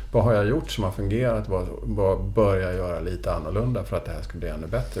varit? Vad har jag gjort som har fungerat? Vad bör jag göra lite annorlunda för att det här ska bli ännu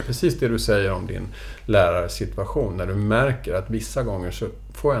bättre? Precis det du säger om din lärarsituation, när du märker att vissa gånger så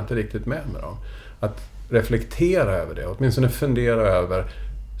får jag inte riktigt med mig dem. Att reflektera över det, åtminstone fundera över,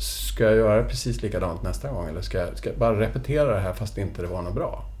 ska jag göra det precis likadant nästa gång? Eller ska jag bara repetera det här fast inte det var något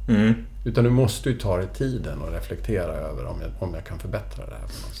bra? Mm. Utan du måste ju ta dig tiden och reflektera över om jag kan förbättra det här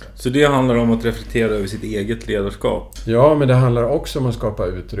på något sätt. Så det handlar om att reflektera över sitt eget ledarskap? Ja, men det handlar också om att skapa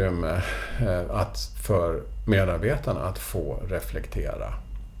utrymme för medarbetarna att få reflektera.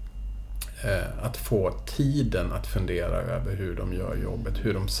 Att få tiden att fundera över hur de gör jobbet,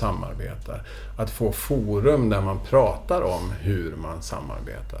 hur de samarbetar. Att få forum där man pratar om hur man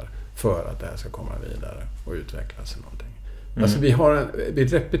samarbetar för att det här ska komma vidare och utvecklas till någonting. Mm. Alltså vi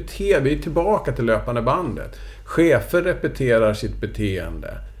är tillbaka till löpande bandet. Chefer repeterar sitt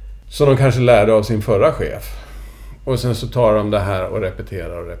beteende som de kanske lärde av sin förra chef. Och sen så tar de det här och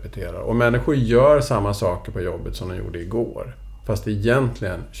repeterar. Och människor gör samma saker på jobbet som de gjorde igår. Fast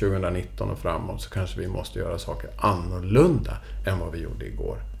egentligen 2019 och framåt så kanske vi måste göra saker annorlunda än vad vi gjorde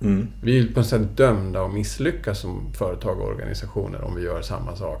igår. Mm. Vi är på något sätt dömda att misslyckas som företag och organisationer om vi gör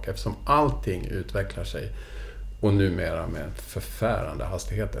samma sak. Eftersom allting utvecklar sig, och numera med förfärande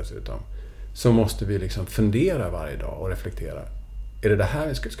hastighet dessutom, så måste vi liksom fundera varje dag och reflektera. Är det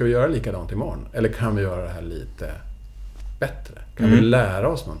här ska vi göra likadant imorgon? Eller kan vi göra det här lite bättre? Kan vi lära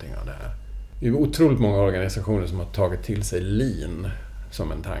oss någonting av det här? Det är otroligt många organisationer som har tagit till sig lean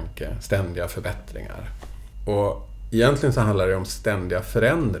som en tanke. Ständiga förbättringar. Och egentligen så handlar det om ständiga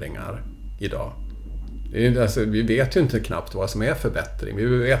förändringar idag. Alltså, vi vet ju inte knappt vad som är förbättring. Vi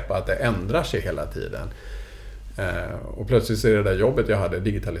vet bara att det ändrar sig hela tiden. Och plötsligt så är det där jobbet jag hade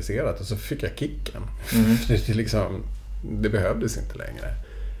digitaliserat och så fick jag kicken. Det behövdes inte längre.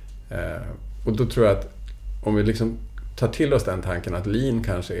 Och då tror jag att om vi liksom tar till oss den tanken att lean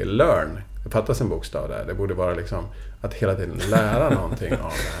kanske är learn. Det fattas en bokstav där. Det borde vara liksom att hela tiden lära någonting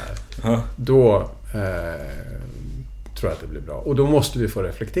av det här. Då tror jag att det blir bra. Och då måste vi få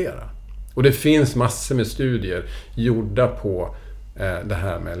reflektera. Och det finns massor med studier gjorda på det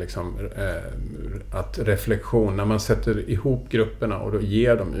här med liksom, att reflektion, när man sätter ihop grupperna och då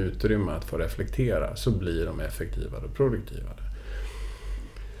ger dem utrymme att få reflektera, så blir de effektivare och produktivare.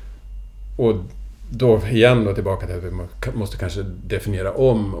 Och då igen då tillbaka till att vi måste kanske definiera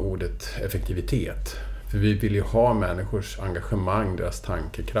om ordet effektivitet. För vi vill ju ha människors engagemang, deras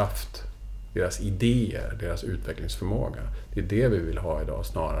tankekraft, deras idéer, deras utvecklingsförmåga. Det är det vi vill ha idag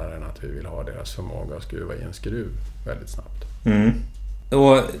snarare än att vi vill ha deras förmåga att skruva i en skruv väldigt snabbt. Mm.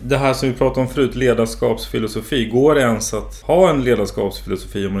 Och det här som vi pratade om förut, ledarskapsfilosofi. Går det ens att ha en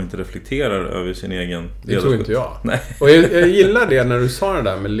ledarskapsfilosofi om man inte reflekterar över sin egen ledarskap? Det tror inte jag. Nej. Och jag gillar det när du sa det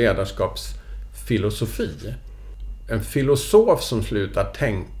där med ledarskapsfilosofi. En filosof som slutar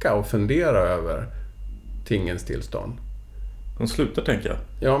tänka och fundera över tingens tillstånd. De slutar tänka?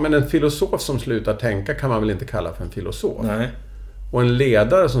 Ja, men en filosof som slutar tänka kan man väl inte kalla för en filosof? Nej. Och en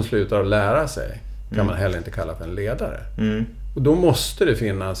ledare som slutar att lära sig kan man heller inte kalla för en ledare. Mm. Och då måste det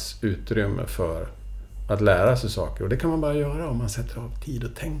finnas utrymme för att lära sig saker. Och det kan man bara göra om man sätter av tid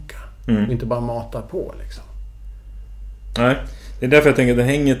att tänka. Och inte bara mata på liksom. Nej, det är därför jag tänker att det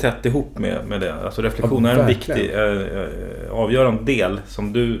hänger tätt ihop med det. Alltså reflektion är en viktig, avgörande del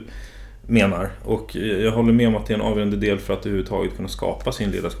som du menar. Och jag håller med om att det är en avgörande del för att överhuvudtaget kunna skapa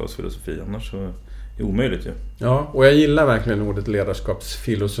sin ledarskapsfilosofi. Annars så är det omöjligt ju. Ja, och jag gillar verkligen ordet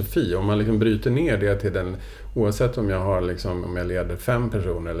ledarskapsfilosofi. Om man liksom bryter ner det till den, oavsett om jag har liksom, om jag leder 5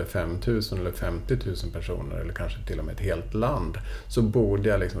 personer eller 5 000 eller 50 000 personer eller kanske till och med ett helt land, så borde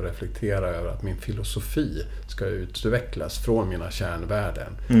jag liksom reflektera över att min filosofi ska utvecklas från mina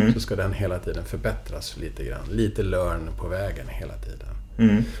kärnvärden. Så ska den hela tiden förbättras lite grann. Lite learn på vägen hela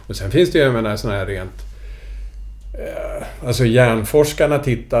tiden. Och sen finns det ju, jag menar, sådana här rent alltså hjärnforskarna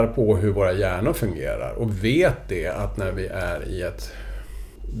tittar på hur våra hjärnor fungerar och vet det att när vi är i ett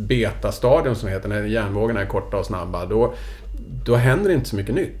betastadium som heter, när hjärnvågorna är korta och snabba, då händer inte så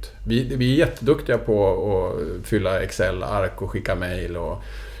mycket nytt. Vi är jätteduktiga på att fylla Excel-ark och skicka mejl och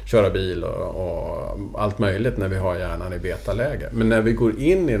köra bil och allt möjligt när vi har hjärnan i betaläge. Men när vi går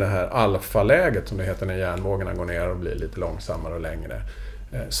in i det här alfaläget som det heter, när hjärnvågorna går ner och blir lite långsammare och längre,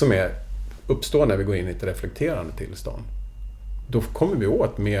 som uppstår när vi går in i ett reflekterande tillstånd, då kommer vi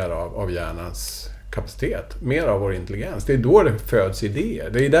åt mer av hjärnans kapacitet, mer av vår intelligens. Det är då det föds idéer.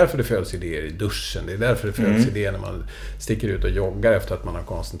 Det är därför det föds idéer i duschen. Det är därför det föds idéer när man sticker ut och joggar efter att man har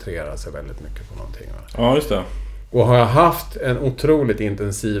koncentrerat sig väldigt mycket på någonting. Ja, just det. Och har jag haft en otroligt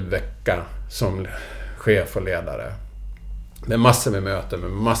intensiv vecka som chef och ledare, med massor med möten,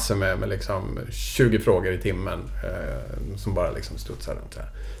 med massor med liksom 20 frågor i timmen som bara liksom studsar runt här.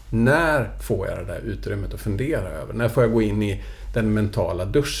 När får jag det där utrymmet att fundera över? När får jag gå in i den mentala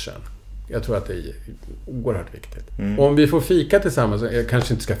duschen? Jag tror att det är oerhört viktigt. Om vi får fika tillsammans, jag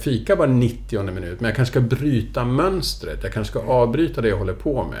kanske inte ska fika bara 90 minut, men jag kanske ska bryta mönstret. Jag kanske ska avbryta det jag håller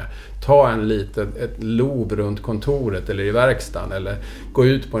på med. Ta ett lov runt kontoret eller i verkstaden, eller gå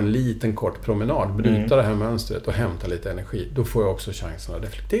ut på en liten kort promenad, bryta det här mönstret och hämta lite energi. Då får jag också chansen att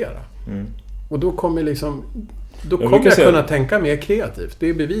reflektera. Och då kommer jag kunna tänka mer kreativt. Det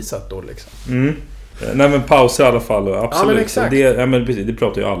är bevisat då liksom. Nej, men pauser i alla fall, absolut. Ja, men exakt. Det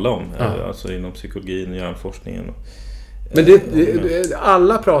pratar ju alla om, alltså inom psykologin och hjärnforskningen. Men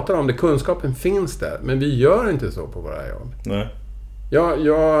alla pratar om det, kunskapen finns där, men vi gör inte så på våra jobb. Nej. Jag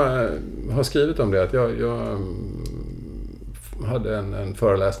har skrivit om det, att jag hade en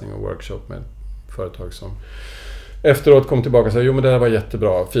föreläsning och workshop med ett företag som efteråt kom tillbaka och sa, jo men det här var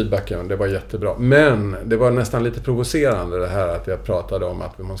jättebra, feedbacken, det var jättebra. Men det var nästan lite provocerande det här att jag pratade om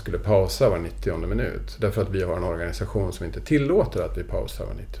att man skulle pausa var 90:e minut. Därför att vi har en organisation som inte tillåter att vi pausar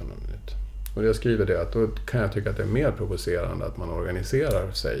var 90:e minut. Och jag skriver det, att då kan jag tycka att det är mer provocerande att man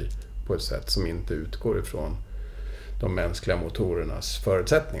organiserar sig på ett sätt som inte utgår ifrån de mänskliga motorernas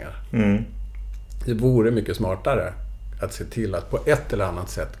förutsättningar. Det vore mycket smartare att se till att på ett eller annat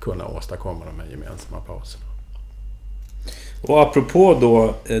sätt kunna åstadkomma de här gemensamma pauserna. Och apropå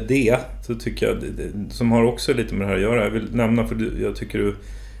då det, så tycker jag, som har också lite med det här att göra, jag vill nämna, för jag tycker du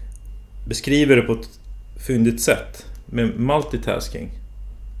beskriver det på ett fyndigt sätt, med multitasking.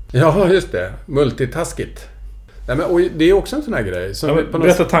 Ja, just det. Multitaskigt. Nej, men, och det är också en sån här grej. Som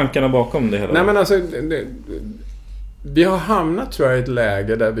berätta tankarna bakom det hela. Nej, men alltså, vi har hamnat, tror jag, i ett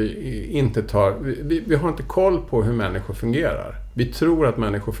läge där vi inte tar... Vi har inte koll på hur människor fungerar. Vi tror att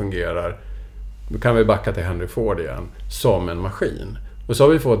människor fungerar, då kan vi backa till Henry Ford igen, som en maskin. Och så har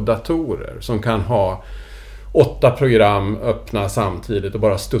vi fått datorer som kan ha 8 program öppna samtidigt och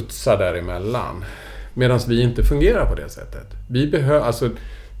bara studsa däremellan. Medan vi inte fungerar på det sättet. Vi behöver, alltså,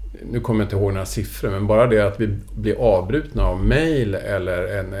 nu kommer jag inte ihåg några siffror, men bara det att vi blir avbrutna av mejl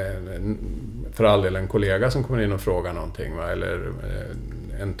eller för all del en kollega som kommer in och frågar någonting, va? Eller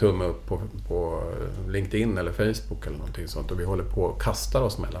en tumme upp på LinkedIn eller Facebook eller någonting sånt, och vi håller på och kastar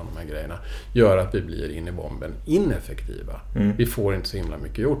oss mellan de här grejerna, gör att vi blir in i bomben ineffektiva. Vi får inte så himla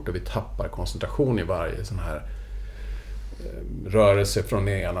mycket gjort och vi tappar koncentration i varje sån här rörelse från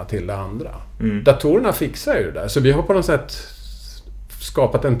det ena till det andra. Datorerna fixar ju det där, så vi har på något sätt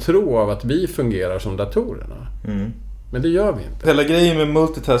skapat en tro av att vi fungerar som datorerna. Men det gör vi inte. Hela grejen med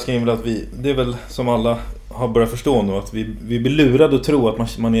multitasking är väl att det är väl som alla har börjat förstå nu, att vi blir lurade att tro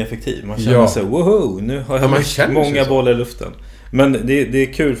att man är effektiv. Man känner sig, woho, nu har jag många bollar i luften. Men det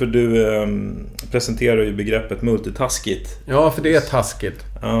är kul, för du presenterar ju begreppet multitaskigt. Ja, för det är taskigt.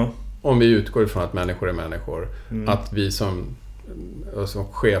 Ja. Om vi utgår ifrån att människor är människor. Att vi som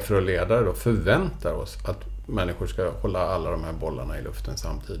chefer och ledare då förväntar oss att människor ska hålla alla de här bollarna i luften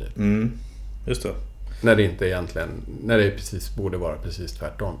samtidigt. Just det. När det inte egentligen, när det precis borde vara precis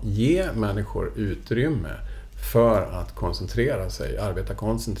tvärtom. Ge människor utrymme för att koncentrera sig, arbeta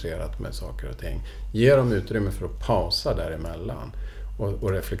koncentrerat med saker och ting. Ge dem utrymme för att pausa däremellan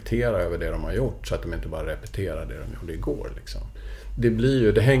och reflektera över det de har gjort så att de inte bara repeterar det de gjorde igår. Liksom.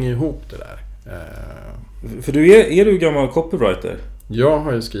 Det hänger ihop det där. För är du gammal copywriter? Jag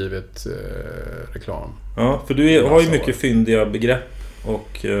har ju skrivit reklam. Ja, för du har ju mycket fyndiga begrepp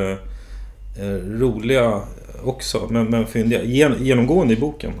och roliga också, men fyndiga genomgående i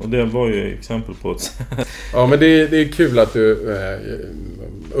boken. Och det var ju exempel på ett... Ja, men det är kul att du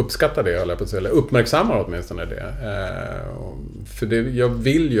uppskattar det, eller uppmärksammar åtminstone det. För jag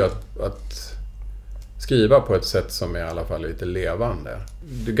vill ju att skriva på ett sätt som är i alla fall lite levande.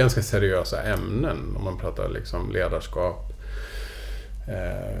 Det är ganska seriösa ämnen om man pratar liksom ledarskap,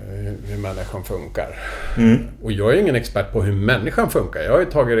 hur människan funkar. Och jag är ingen expert på hur människan funkar. Jag har ju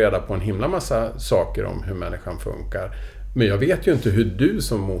tagit reda på en himla massa saker om hur människan funkar. Men jag vet ju inte hur du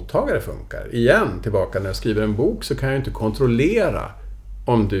som mottagare funkar. Igen, tillbaka när jag skriver en bok så kan jag inte kontrollera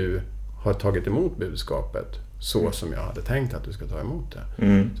om du har tagit emot budskapet så som jag hade tänkt att du ska ta emot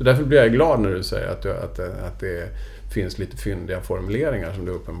det. Så därför blir jag glad när du säger att det finns lite fyndiga formuleringar som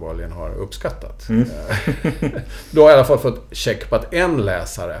du uppenbarligen har uppskattat. Då har jag i alla fall fått check på att en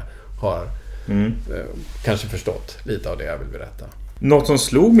läsare har kanske förstått lite av det jag vill berätta. Något som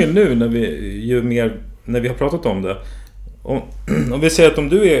slog mig nu när vi har pratat om det. Om vi säger att om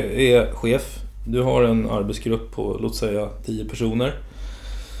du är chef, du har en arbetsgrupp på låt säga 10 personer.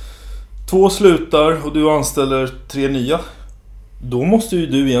 2 slutar och du anställer 3 nya. Då måste ju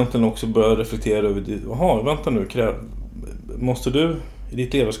du egentligen också börja reflektera över vänta nu, måste du i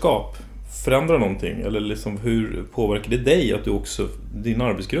ditt ledarskap förändra någonting? Eller liksom, hur påverkar det dig att du också, din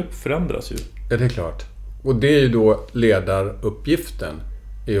arbetsgrupp förändras ju? Ja, det är klart. Och det är ju då ledaruppgiften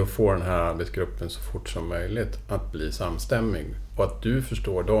är att få den här arbetsgruppen så fort som möjligt att bli samstämmig. Och att du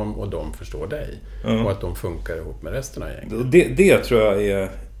förstår dem och de förstår dig. Och att de funkar ihop med resten av gänget. Det tror jag är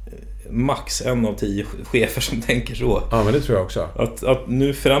max 1 av 10 chefer som tänker så. Ja, men det tror jag också. Att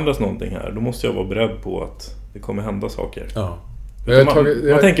nu förändras någonting här. Då måste jag vara beredd på att det kommer hända saker. Ja.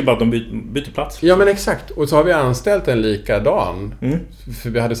 Man tänker bara att de byter plats. Ja, men exakt. Och så har vi anställt en likadan. För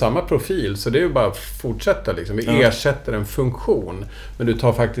vi hade samma profil. Så det är ju bara att fortsätta. Liksom. Vi ersätter en funktion. Men du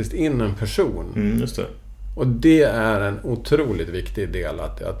tar faktiskt in en person. Just det. Och det är en otroligt viktig del.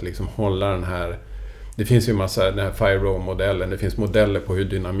 Att liksom hålla den här... Det finns ju massa, den här Fire-Row-modellen. Det finns modeller på hur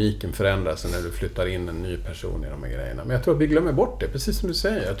dynamiken förändras när du flyttar in en ny person i de här grejerna. Men jag tror att vi glömmer bort det, precis som du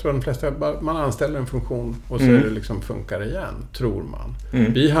säger. Jag tror att de flesta, man anställer en funktion och så är det liksom funkar igen, tror man.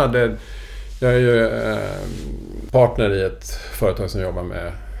 Jag är ju partner i ett företag som jobbar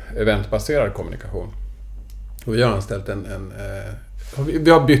med eventbaserad kommunikation. Och vi har anställt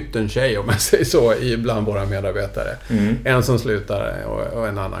vi har bytt en tjej, om man säger så, bland våra medarbetare. En som slutar och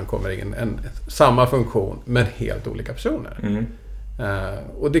en annan kommer in. Samma funktion, men helt olika personer.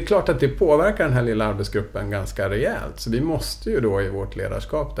 Och det är klart att det påverkar den här lilla arbetsgruppen ganska rejält. Så vi måste ju då i vårt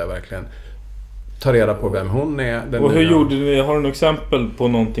ledarskap där verkligen ta reda på vem hon är. Och hur gjorde ni? Har du något exempel på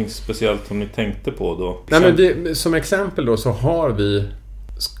någonting speciellt som ni tänkte på då? Nej, men som exempel då så har vi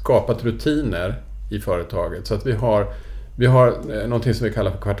skapat rutiner i företaget. Så att vi har någonting som vi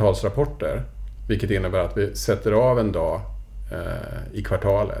kallar för kvartalsrapporter. Vilket innebär att vi sätter av en dag i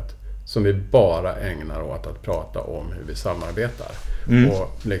kvartalet som vi bara ägnar åt att prata om hur vi samarbetar.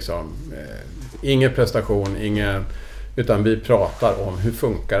 Och liksom, ingen prestation, utan vi pratar om hur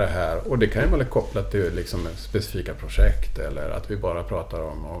funkar det här. Och det kan ju vara kopplat till liksom specifika projekt eller att vi bara pratar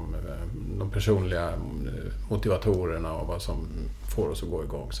om de personliga motivatorerna och vad som får oss att gå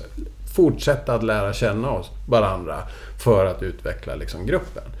igång. Så fortsätta att lära känna oss varandra för att utveckla liksom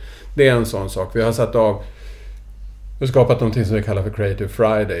gruppen. Det är en sån sak. Vi har skapat någonting som vi kallar för Creative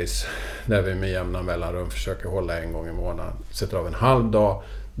Fridays, där vi med jämna mellanrum försöker hålla en gång i månaden. Sätter av en halv dag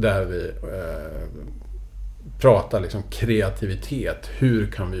där vi pratar liksom kreativitet.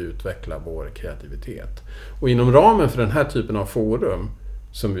 Hur kan vi utveckla vår kreativitet? Och inom ramen för den här typen av forum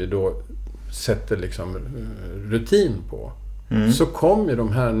som vi då sätter liksom rutin på, så kommer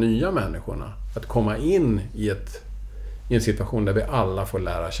de här nya människorna att komma in i en situation där vi alla får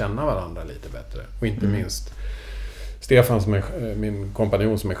lära känna varandra lite bättre. Och inte minst Stefan, som är min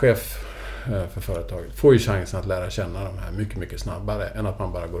kompanjon som är chef för företaget, får ju chansen att lära känna de här mycket, mycket snabbare än att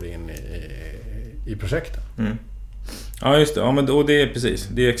man bara går in i projekten. Ja, just det. Ja, men och det är precis.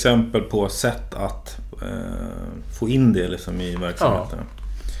 Det är exempel på sätt att få in det liksom i verksamheten. Ja.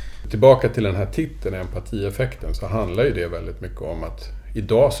 Tillbaka till den här titeln, empatieffekten, så handlar ju det väldigt mycket om att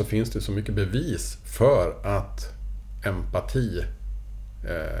idag så finns det så mycket bevis för att empati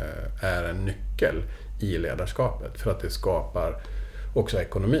är en nyckel i ledarskapet. För att det skapar också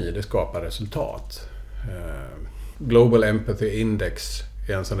ekonomi, det skapar resultat. Global Empathy Index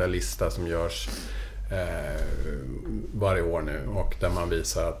är en sån där lista som görs varje år nu, och där man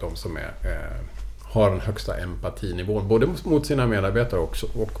visar att de som har den högsta empatinivån både mot sina medarbetare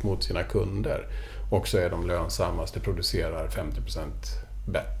och mot sina kunder också är de lönsammaste, producerar 50%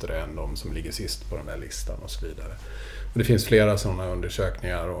 bättre än de som ligger sist på den där listan och så vidare. Och det finns flera sådana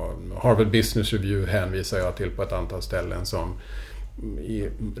undersökningar, och Harvard Business Review hänvisar jag till på ett antal ställen som i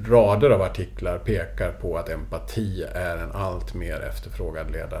rader av artiklar pekar på att empati är en allt mer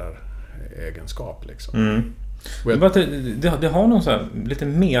efterfrågad ledaregenskap. Liksom. Det har någon sån här lite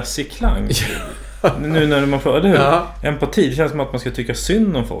mesig klang nu när man får, eller hur? Ja. Empati, det känns som att man ska tycka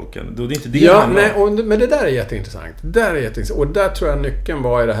synd om folken. Det är inte det men det där är jätteintressant. Och där tror jag nyckeln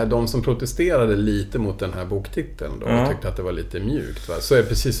var i det här, de som protesterade lite mot den här boktiteln då, och tyckte att det var lite mjukt. Va? Så är det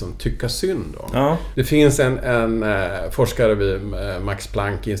precis som tycka synd om. Ja. Det finns en forskare vid Max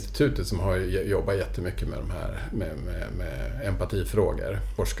Planck-institutet som har jobbat jättemycket med de här med empatifrågor,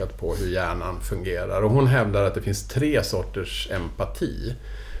 forskat på hur hjärnan fungerar, och hon hävdar att det finns 3 sorters empati.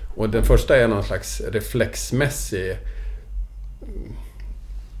 Och den första är någon slags reflexmässig,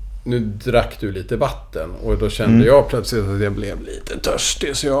 nu drack du lite vatten, och då kände jag plötsligt att jag blev lite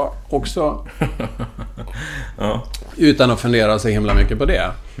törstig, så jag också utan att fundera så himla mycket på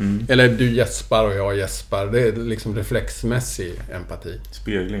det. Eller du gäspar och jag gäspar, det är liksom reflexmässig empati.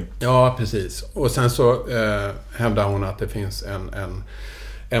 Spegling. Ja, precis. Och sen så hävdar hon att det finns en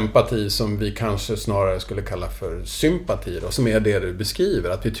empati som vi kanske snarare skulle kalla för sympati då, som är det du beskriver,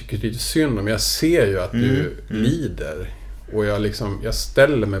 att vi tycker lite synd om, jag ser ju att du lider, och jag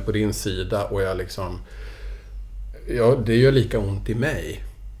ställer mig på din sida, och det gör lika ont i mig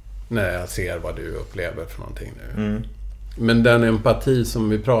när jag ser vad du upplever för någonting nu. Men den empati som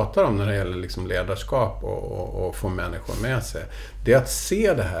vi pratar om när det gäller liksom ledarskap och få människor med sig, det är att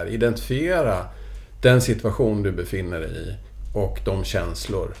se det här, identifiera den situation du befinner dig i och de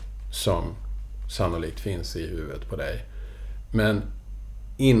känslor som sannolikt finns i huvudet på dig. Men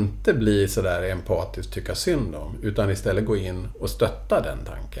inte bli så där empatiskt tycka synd om, utan istället gå in och stötta den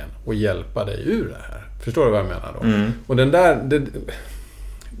tanken och hjälpa dig ur det här. Förstår du vad jag menar då? Och den där,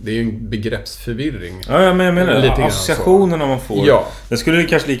 det är ju en begreppsförvirring. Ja, men jag menar associationerna man får. Ja. Den skulle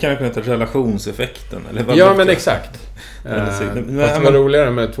kanske lika gärna kunna heta relationseffekten. Eller vad ja, men exakt. Fast det var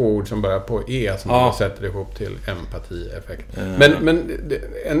roligare med 2 ord som börjar på E som man sätter ihop till empatieffekt. Men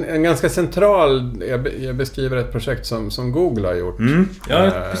en ganska central, jag beskriver ett projekt som Google har gjort.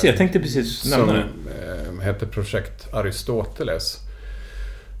 Ja, precis. Jag tänkte precis nämna det. Som heter projekt Aristoteles.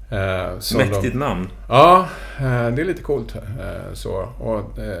 Mäktigt namn. Ja, det är lite coolt.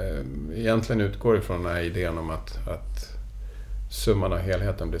 Egentligen utgår ifrån den här idén om att summan av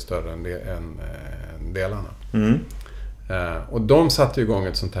helheten blir större än delarna. Och de satte igång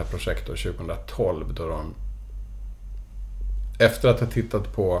ett sånt här projekt då, 2012, då de efter att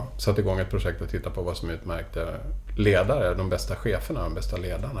ha satt igång ett projekt och tittat på vad som utmärkte ledare, de bästa cheferna, de bästa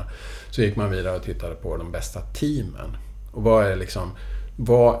ledarna, så gick man vidare och tittade på de bästa teamen. Och vad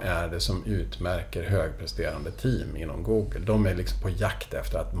är det som utmärker högpresterande team inom Google? De är liksom på jakt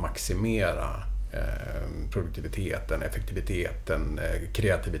efter att maximera produktiviteten, effektiviteten,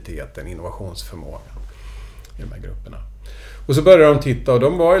 kreativiteten, innovationsförmågan i de här grupperna. Och så började de titta, och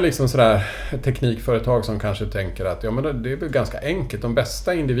de var ju liksom sådär teknikföretag som kanske tänker att men det är väl ganska enkelt, de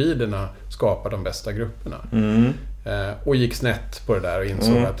bästa individerna skapar de bästa grupperna. Och gick snett på det där och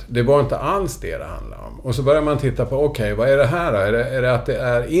insåg att det var inte alls det handlade om. Och så började man titta på, vad är det här då? Är det att det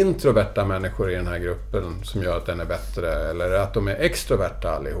är introverta människor i den här gruppen som gör att den är bättre? Eller är det att de är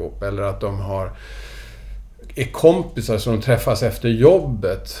extroverta allihop? Eller att de är kompisar som de träffas efter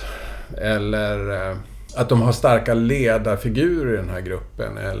jobbet? Eller att de har starka ledarfigurer i den här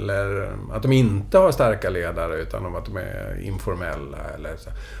gruppen, eller att de inte har starka ledare utan att de är informella eller så.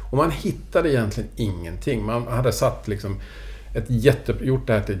 Och man hittade egentligen ingenting. Man hade satt liksom gjort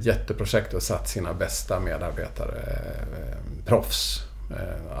det här till ett jätteprojekt och satt sina bästa medarbetare, proffs,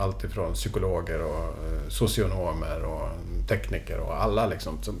 allt ifrån psykologer och socionomer och tekniker och alla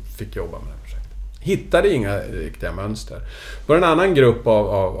liksom som fick jobba med det här projektet. Hittade inga riktiga mönster. Det var en annan grupp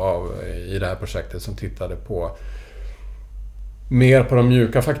i det här projektet som tittade på mer på de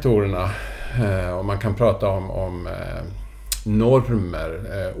mjuka faktorerna. Och man kan prata om normer,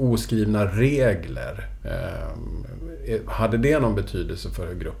 oskrivna regler. Hade det någon betydelse för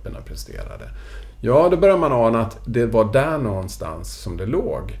hur grupperna presterade? Ja, då börjar man ana att det var där någonstans som det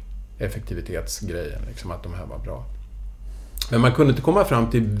låg, effektivitetsgrejen, liksom att de här var bra. Men man kunde inte komma fram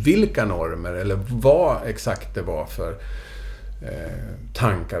till vilka normer eller vad exakt det var för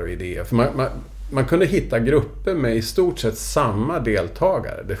tankar och idéer. För man kunde hitta grupper med i stort sett samma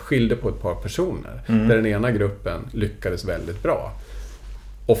deltagare. Det skilde på ett par personer. Där den ena gruppen lyckades väldigt bra.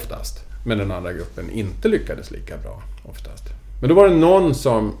 Oftast. Men den andra gruppen inte lyckades lika bra. Oftast. Men då var det någon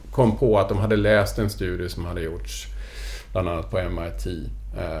som kom på att de hade läst en studie som hade gjorts bland annat på MIT.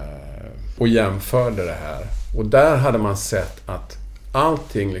 Och jämförde det här. Och där hade man sett att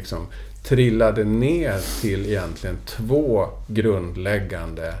allting liksom trillade ner till egentligen 2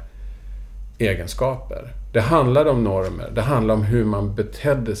 grundläggande egenskaper. Det handlade om normer. Det handlade om hur man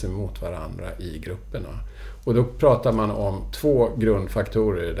betedde sig mot varandra i grupperna. Och då pratar man om 2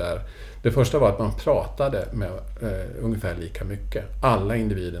 grundfaktorer där. Det första var att man pratade med ungefär lika mycket. Alla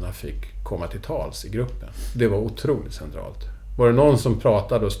individerna fick komma till tals i gruppen. Det var otroligt centralt. Var det någon som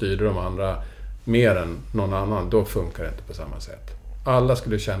pratade och styrde de andra mer än någon annan, då funkar det inte på samma sätt. Alla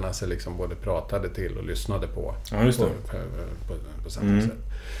skulle känna sig liksom både pratade till och lyssnade på. Ja, just det. På samma sätt.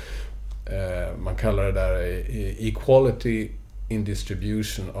 Man kallar det där equality in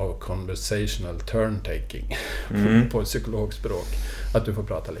distribution of conversational turn-taking på psykologspråk. Att du får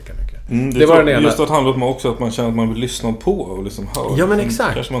prata lika mycket. Det var den ena. Just att handlar om också att man känner att man vill lyssna på och liksom höra. Ja, men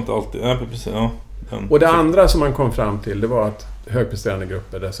exakt. Kanske man inte alltid... Ja, precis, ja. Och det andra som man kom fram till, det var att högpresterande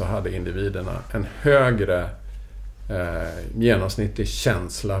grupper där så hade individerna en högre genomsnittlig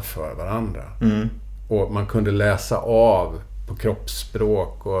känsla för varandra. Och man kunde läsa av på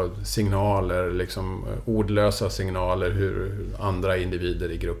kroppsspråk och signaler, liksom ordlösa signaler, hur andra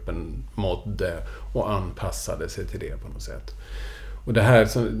individer i gruppen mådde och anpassade sig till det på något sätt. Och det här,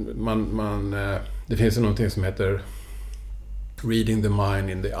 det finns ju någonting som heter Reading the Mind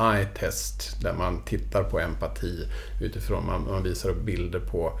in the Eye Test, där man tittar på empati utifrån, man visar upp bilder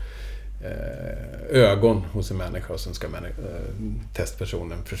på ögon hos en människa och sen ska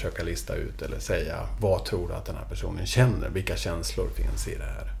testpersonen försöka lista ut eller säga vad tror du att den här personen känner, vilka känslor finns i det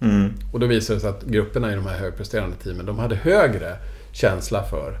här. Och då visar det sig att grupperna i de här högpresterande teamen, de hade högre känsla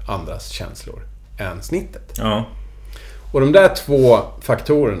för andras känslor än snittet. Ja. Och de där 2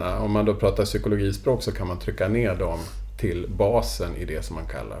 faktorerna, om man då pratar psykologispråk, så kan man trycka ner dem till basen i det som man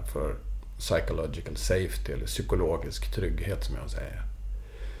kallar för psychological safety eller psykologisk trygghet, som jag säger.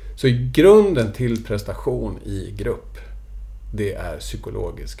 Så i grunden till prestation i grupp, det är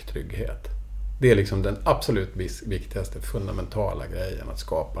psykologisk trygghet. Det är liksom den absolut viktigaste fundamentala grejen, att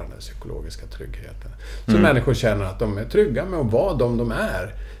skapa den här psykologiska tryggheten. Så människor känner att de är trygga med att vara de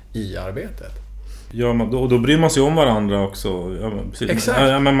är i arbetet. Ja, då bryr man sig om varandra också. Ja, precis. Exakt.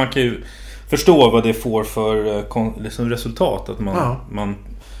 Ja, men man kan ju förstå vad det får för liksom resultat. Att man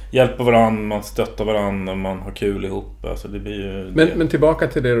hjälper varandra, man stöttar varandra, man har kul ihop. Alltså det blir ju... Men tillbaka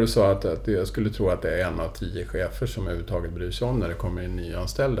till det du sa, att jag skulle tro att det är 1 av 10 chefer som överhuvudtaget bryr sig om när det kommer in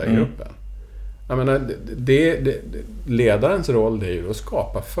nyanställda i gruppen. Jag menar, ledarens roll, det är ju att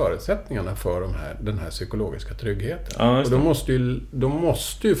skapa förutsättningarna för den här psykologiska tryggheten. Ja, och då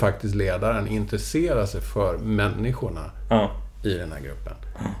måste ju faktiskt ledaren intressera sig för människorna i den här gruppen.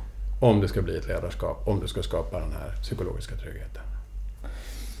 Om det ska bli ett ledarskap, om det ska skapa den här psykologiska tryggheten.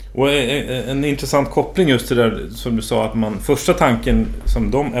 Och en intressant koppling just till det där som du sa, att första tanken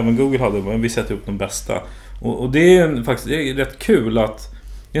som även Google hade var att vi sätter upp de bästa. Och det är faktiskt rätt kul att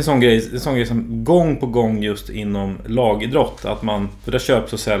det är en sån grej som gång på gång just inom lagidrott, att för där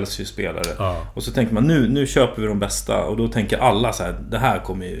köps och säljs ju spelare. Ja. Och så tänker man nu köper vi de bästa, och då tänker alla så här, det här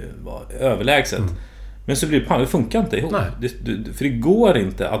kommer ju vara överlägset. Men så blir det funkar inte ihop. För det går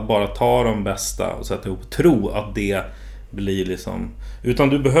inte att bara ta de bästa och sätta ihop och tro att det blir liksom, utan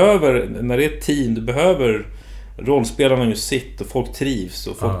du behöver, när det är ett team, du behöver rollspelarna ju sitt och folk trivs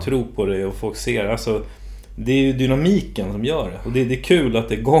och folk tror på det och folk ser, alltså det är ju dynamiken som gör det. Och det är kul att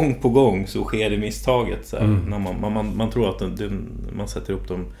det gång på gång så sker det misstaget så här, när man tror att man sätter upp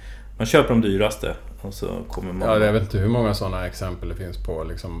dem, man köper de dyraste och så kommer man... Ja, jag vet inte hur många sådana exempel det finns på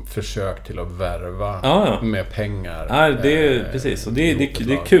liksom försök till att värva med pengar. Ja, det är precis. Och det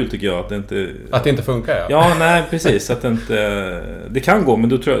är kul tycker jag att det inte... Att det inte funkar, Ja, nej, precis. Att det inte... Det kan gå, men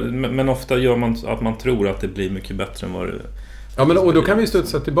då tror jag, men ofta gör man att man tror att det blir mycket bättre än vad det... Ja, men och då kan vi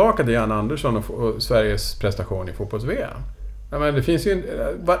studsa tillbaka till Jan Andersson och Sveriges prestation i fotbolls-VM. Ja, men det finns ju...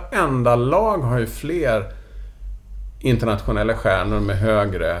 Varenda lag har ju fler internationella stjärnor med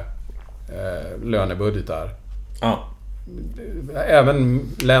högre lönebudgetar. Ja. Även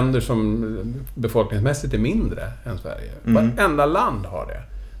länder som befolkningsmässigt är mindre än Sverige. Varenda land har det.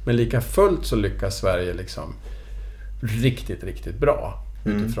 Men lika fullt så lyckas Sverige liksom riktigt, riktigt bra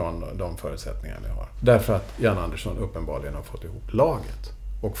utifrån de förutsättningar vi har. Därför att Jan Andersson uppenbarligen har fått ihop laget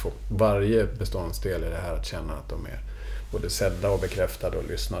och fått varje beståndsdel i det här att känna att de är både sedda och bekräftade och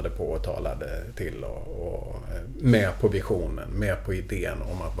lyssnade på och talade till och med på visionen, med på idén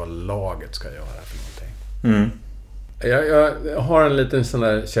om att vad laget ska göra för någonting. Jag har en liten sån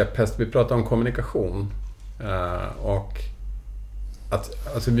där käpphäst. Vi pratar om kommunikation och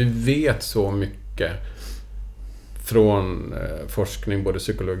att alltså vi vet så mycket från forskning, både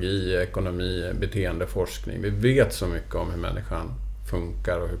psykologi, ekonomi, beteendeforskning. Vi vet så mycket om hur människan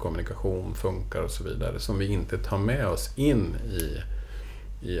funkar och hur kommunikation funkar och så vidare som vi inte tar med oss in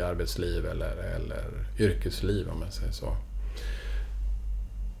i arbetsliv eller yrkesliv, om man säger så.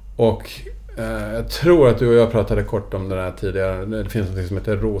 Och jag tror att du och jag pratade kort om det här tidigare. Det finns något som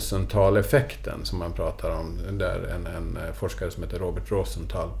heter Rosenthal-effekten som man pratar om. Där en forskare som heter Robert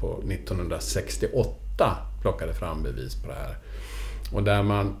Rosenthal på 1968 plockade fram bevis på det här. Och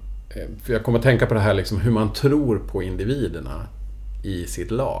där för jag kommer att tänka på det här liksom, hur man tror på individerna i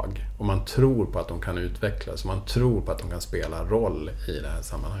sitt lag. Och man tror på att de kan utvecklas. Och man tror på att de kan spela roll i det här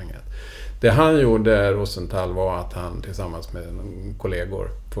sammanhanget. Det han gjorde, Rosenthal, var att han tillsammans med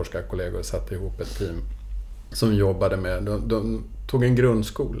forskarkollegor satte ihop ett team som jobbade med, de tog en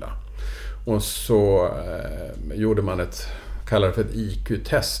grundskola och så gjorde man kallar det för ett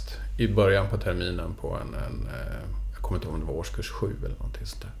IQ-test i början på terminen på jag kommer inte ihåg om det var årskurs 7 eller någonting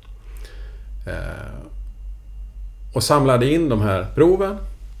sånt där. Och samlade in de här proven,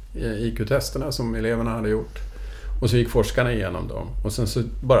 IQ-testerna som eleverna hade gjort. Och så gick forskarna igenom dem. Och sen så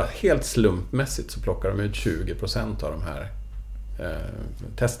bara helt slumpmässigt så plockade de ut 20% av de här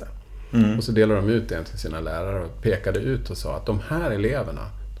testen. Och så delade de ut det till sina lärare och pekade ut och sa att de här eleverna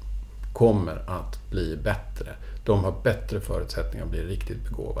kommer att bli bättre. De har bättre förutsättningar att bli riktigt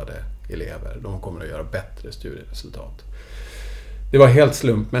begåvade elever. De kommer att göra bättre studieresultat. Det var helt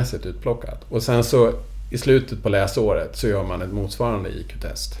slumpmässigt utplockat. Och sen så i slutet på läsåret så gör man ett motsvarande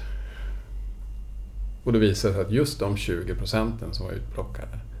IQ-test. Och det visar sig att just de 20% som var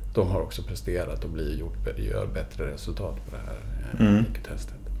utplockade, de har också presterat och gör bättre resultat på det här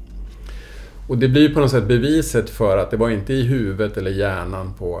IQ-testet. Och det blir på något sätt beviset för att det var inte i huvudet eller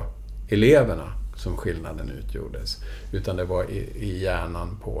hjärnan på eleverna som skillnaden utgjordes, utan det var i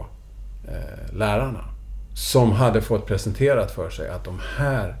hjärnan på lärarna som hade fått presenterat för sig att de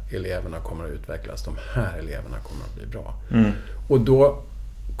här eleverna kommer att utvecklas, de här eleverna kommer att bli bra. Och då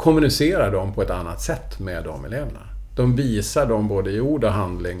kommunicerar de på ett annat sätt med de eleverna. De visar dem både i ord och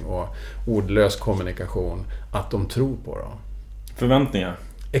handling och ordlös kommunikation att de tror på dem. Förväntningar.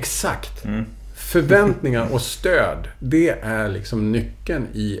 Exakt. Förväntningar och stöd, det är liksom nyckeln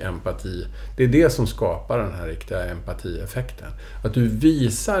i empati. Det är det som skapar den här riktiga empatieffekten. Att du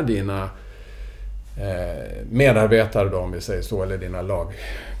visar dina medarbetare då, om vi säger så, eller dina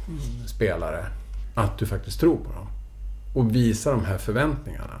lagspelare, att du faktiskt tror på dem. Och visar de här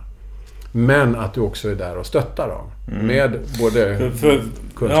förväntningarna. Men att du också är där och stöttar dem. Med både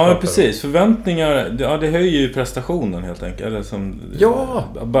kunskaper. Ja, precis. Förväntningar, det höjer ju prestationen helt enkelt. Eller som,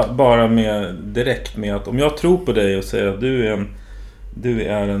 bara med direkt med att om jag tror på dig och säger att du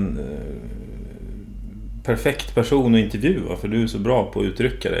är en perfekt person att intervjua för du är så bra på att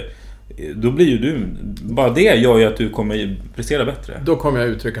uttrycka dig. Då blir ju du, bara det gör ju att du kommer prestera bättre. Då kommer jag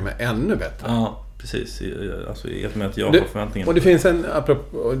uttrycka mig ännu bättre. Ja, precis. Alltså i och med att jag har förväntningar. Och det finns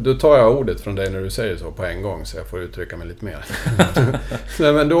då tar jag ordet från dig när du säger så på en gång så jag får uttrycka mig lite mer.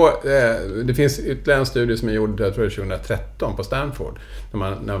 Men då, det finns ytterligare en studie som är gjord, jag tror det är 2013 på Stanford.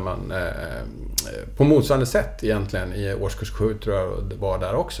 När man på motsvarande sätt egentligen i årskurs 7 tror jag det var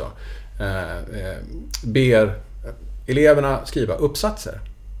där också. Ber eleverna skriva uppsatser.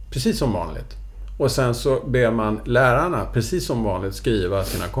 Precis som vanligt. Och sen så ber man lärarna precis som vanligt skriva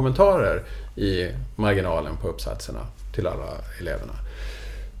sina kommentarer i marginalen på uppsatserna till alla eleverna.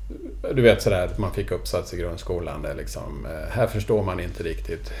 Du vet sådär att man fick uppsats i grundskolan där liksom, här förstår man inte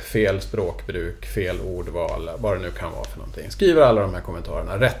riktigt, fel språkbruk, fel ordval, vad det nu kan vara för någonting. Skriver alla de här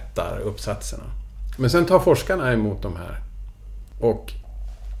kommentarerna, rättar uppsatserna. Men sen tar forskarna emot de här och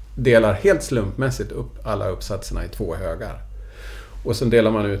delar helt slumpmässigt upp alla uppsatserna i 2 högar. Och sen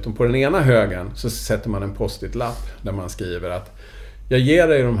delar man ut dem på den ena högen så sätter man en post-it-lapp där man skriver att jag ger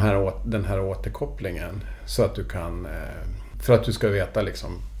dig den här återkopplingen så att du kan, för att du ska veta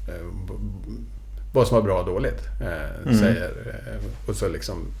liksom vad som var bra och dåligt säger, och så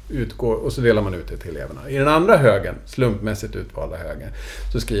liksom utgår, och så delar man ut det till eleverna. I den andra högen, slumpmässigt utvalda högen,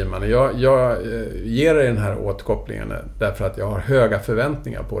 så skriver man jag ger dig den här återkopplingen därför att jag har höga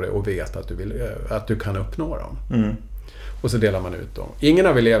förväntningar på dig och vet att du kan uppnå dem. Och så delar man ut dem. Ingen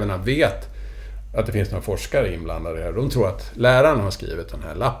av eleverna vet att det finns några forskare inblandade här. De tror att läraren har skrivit den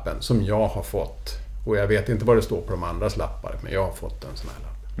här lappen som jag har fått. Och jag vet inte vad det står på de andras lappar, men jag har fått en sån här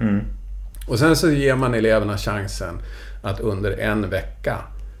lapp. Och sen så ger man eleverna chansen att under en vecka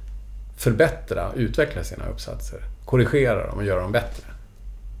utveckla sina uppsatser, korrigera dem och göra dem bättre.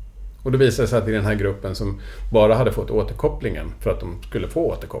 Och då visar det sig att i den här gruppen som bara hade fått återkopplingen för att de skulle få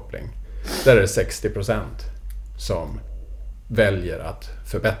återkoppling, där är det 60% som väljer att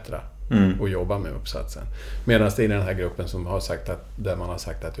förbättra och jobba med uppsatsen. Medan det i den här gruppen som har sagt där man har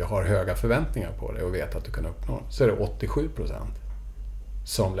sagt att jag har höga förväntningar på det och vet att du kan uppnå, så är det 87%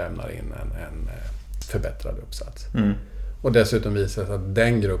 som lämnar in en förbättrad uppsats. Och dessutom visar det sig att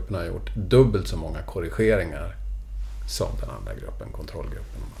den gruppen har gjort dubbelt så många korrigeringar som den andra gruppen,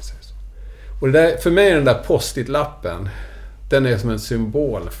 kontrollgruppen om man säger så. Och det där, för mig är den där post-it-lappen, den är som en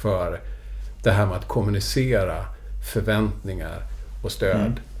symbol för det här med att kommunicera förväntningar och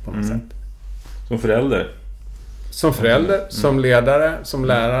stöd på något sätt. Som förälder? Som förälder, som ledare, som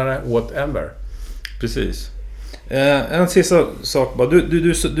lärare, whatever. Precis. En sista sak bara.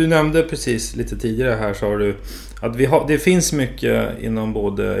 Du nämnde precis lite tidigare här, sa du att det finns mycket inom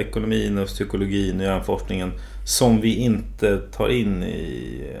både ekonomin och psykologin och hjärnforskningen som vi inte tar in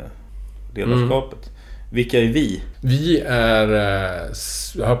i ledarskapet. Vilka är vi? Vi är,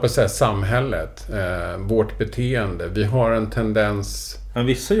 jag hoppas att säga, samhället, vårt beteende. Vi har en tendens... Men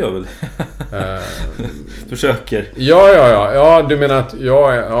vissa gör väl försöker. Ja, du menar att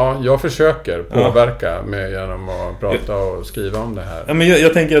jag försöker påverka genom att prata och skriva om det här. Ja, men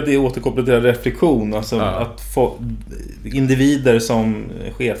jag tänker att det är återkopplat till reflektion, alltså att få individer som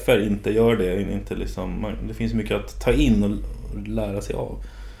chefer inte gör det, inte liksom, det finns mycket att ta in och lära sig av.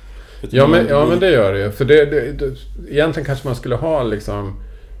 Men det gör det. För det egentligen kanske man skulle ha liksom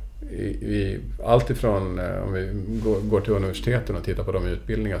allt ifrån, om vi går till universiteten och tittar på de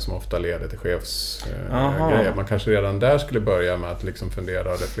utbildningar som ofta leder till chefsgrejer. Man kanske redan där skulle börja med att liksom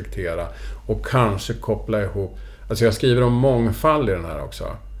fundera och reflektera och kanske koppla ihop. Alltså jag skriver om mångfald i den här också.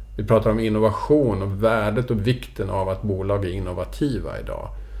 Vi pratar om innovation och värdet och vikten av att bolag är innovativa idag.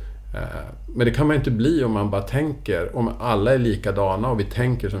 Men det kan man inte bli om man bara tänker, om alla är likadana och vi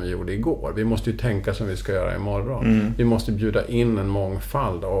tänker som vi gjorde igår. Vi måste ju tänka som vi ska göra imorgon. Vi måste bjuda in en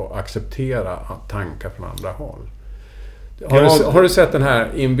mångfald och acceptera tankar från andra håll. Har du sett den här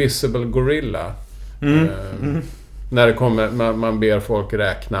Invisible Gorilla? När det kommer, man ber folk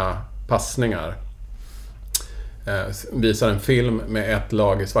räkna passningar. Visar en film med ett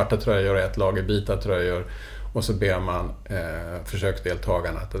lag i svarta tröjor och ett lag i vita tröjor. Och så ber man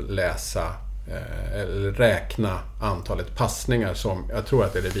försöksdeltagarna att läsa eller räkna antalet passningar som, jag tror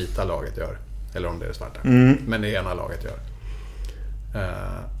att det är det vita laget gör. Eller om det är det svarta. Men det ena laget gör.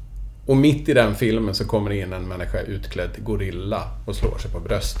 Och mitt i den filmen så kommer det in en människa utklädd till gorilla och slår sig på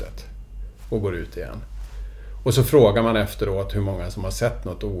bröstet. Och går ut igen. Och så frågar man efteråt hur många som har sett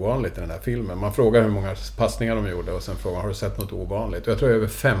något ovanligt i den här filmen. Man frågar hur många passningar de gjorde och sen frågar har du sett något ovanligt. Och jag tror över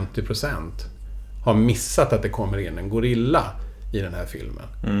 50% har missat att det kommer in en gorilla i den här filmen.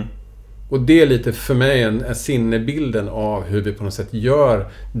 Och det är lite för mig en sinnebilden av hur vi på något sätt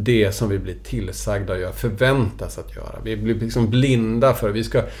gör det som vi blir tillsagda och förväntas att göra. Vi blir liksom blinda för vi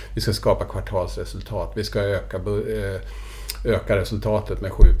ska skapa kvartalsresultat. Vi ska öka resultatet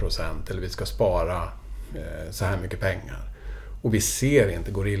med 7% eller vi ska spara så här mycket pengar. Och vi ser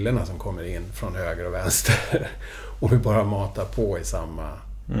inte gorillorna som kommer in från höger och vänster. Och vi bara matar på i samma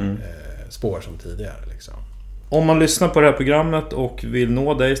spår som tidigare. Liksom. Om man lyssnar på det här programmet och vill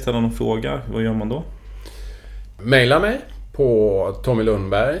nå dig, ställa någon fråga, vad gör man då? Maila mig på Tommy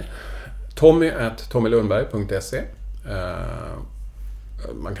Lundberg. tommy@tommylundberg.se.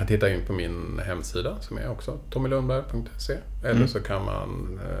 Man kan titta in på min hemsida som är också tommylundberg.se. Eller så kan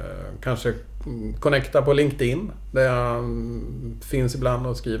man kanske connecta på LinkedIn där jag finns ibland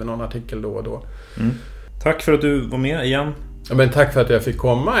och skriver någon artikel då och då. Tack för att du var med igen. Ja, men tack för att jag fick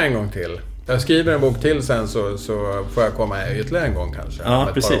komma en gång till. Jag skriver en bok till sen så får jag komma ytterligare en gång kanske. Ja,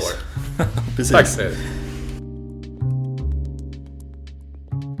 precis. Precis. Tack Fredrik.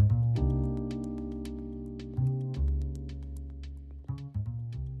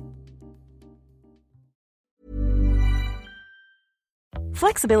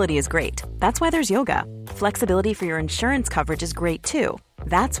 Flexibility is great. That's why there's yoga. Flexibility for your insurance coverage is great too.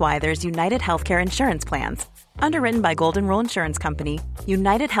 That's why there's United Healthcare Insurance Plans. Underwritten by Golden Rule Insurance Company,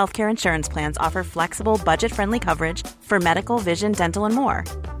 United Healthcare Insurance Plans offer flexible, budget-friendly coverage for medical, vision, dental, and more.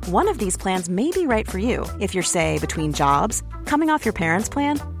 One of these plans may be right for you if you're, say, between jobs, coming off your parents'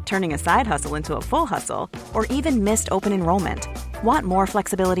 plan, turning a side hustle into a full hustle, or even missed open enrollment. Want more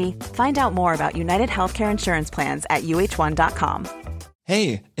flexibility? Find out more about United Healthcare Insurance Plans at uh1.com.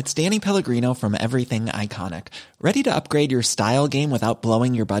 Hey, it's Danny Pellegrino from Everything Iconic. Ready to upgrade your style game without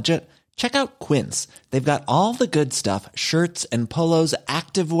blowing your budget? Check out Quince. They've got all the good stuff, shirts and polos,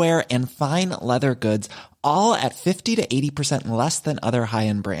 activewear, and fine leather goods, all at 50 to 80% less than other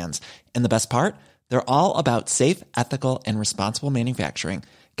high-end brands. And the best part? They're all about safe, ethical, and responsible manufacturing.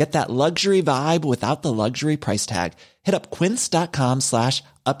 Get that luxury vibe without the luxury price tag. Hit up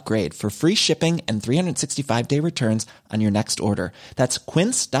quince.com/upgrade for free shipping and 365-day returns on your next order. That's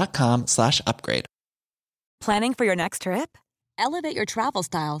quince.com/upgrade. Planning for your next trip? Elevate your travel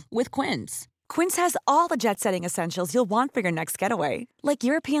style with Quince. Quince has all the jet-setting essentials you'll want for your next getaway, like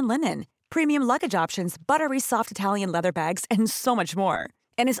European linen, premium luggage options, buttery soft Italian leather bags, and so much more.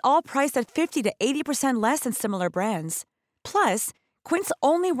 And is all priced at 50 to 80% less than similar brands. Plus, Quince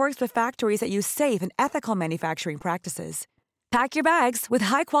only works with factories that use safe and ethical manufacturing practices. Pack your bags with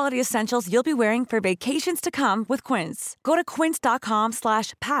high-quality essentials you'll be wearing for vacations to come with Quince. Go to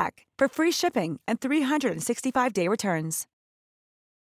quince.com/pack for free shipping and 365-day returns.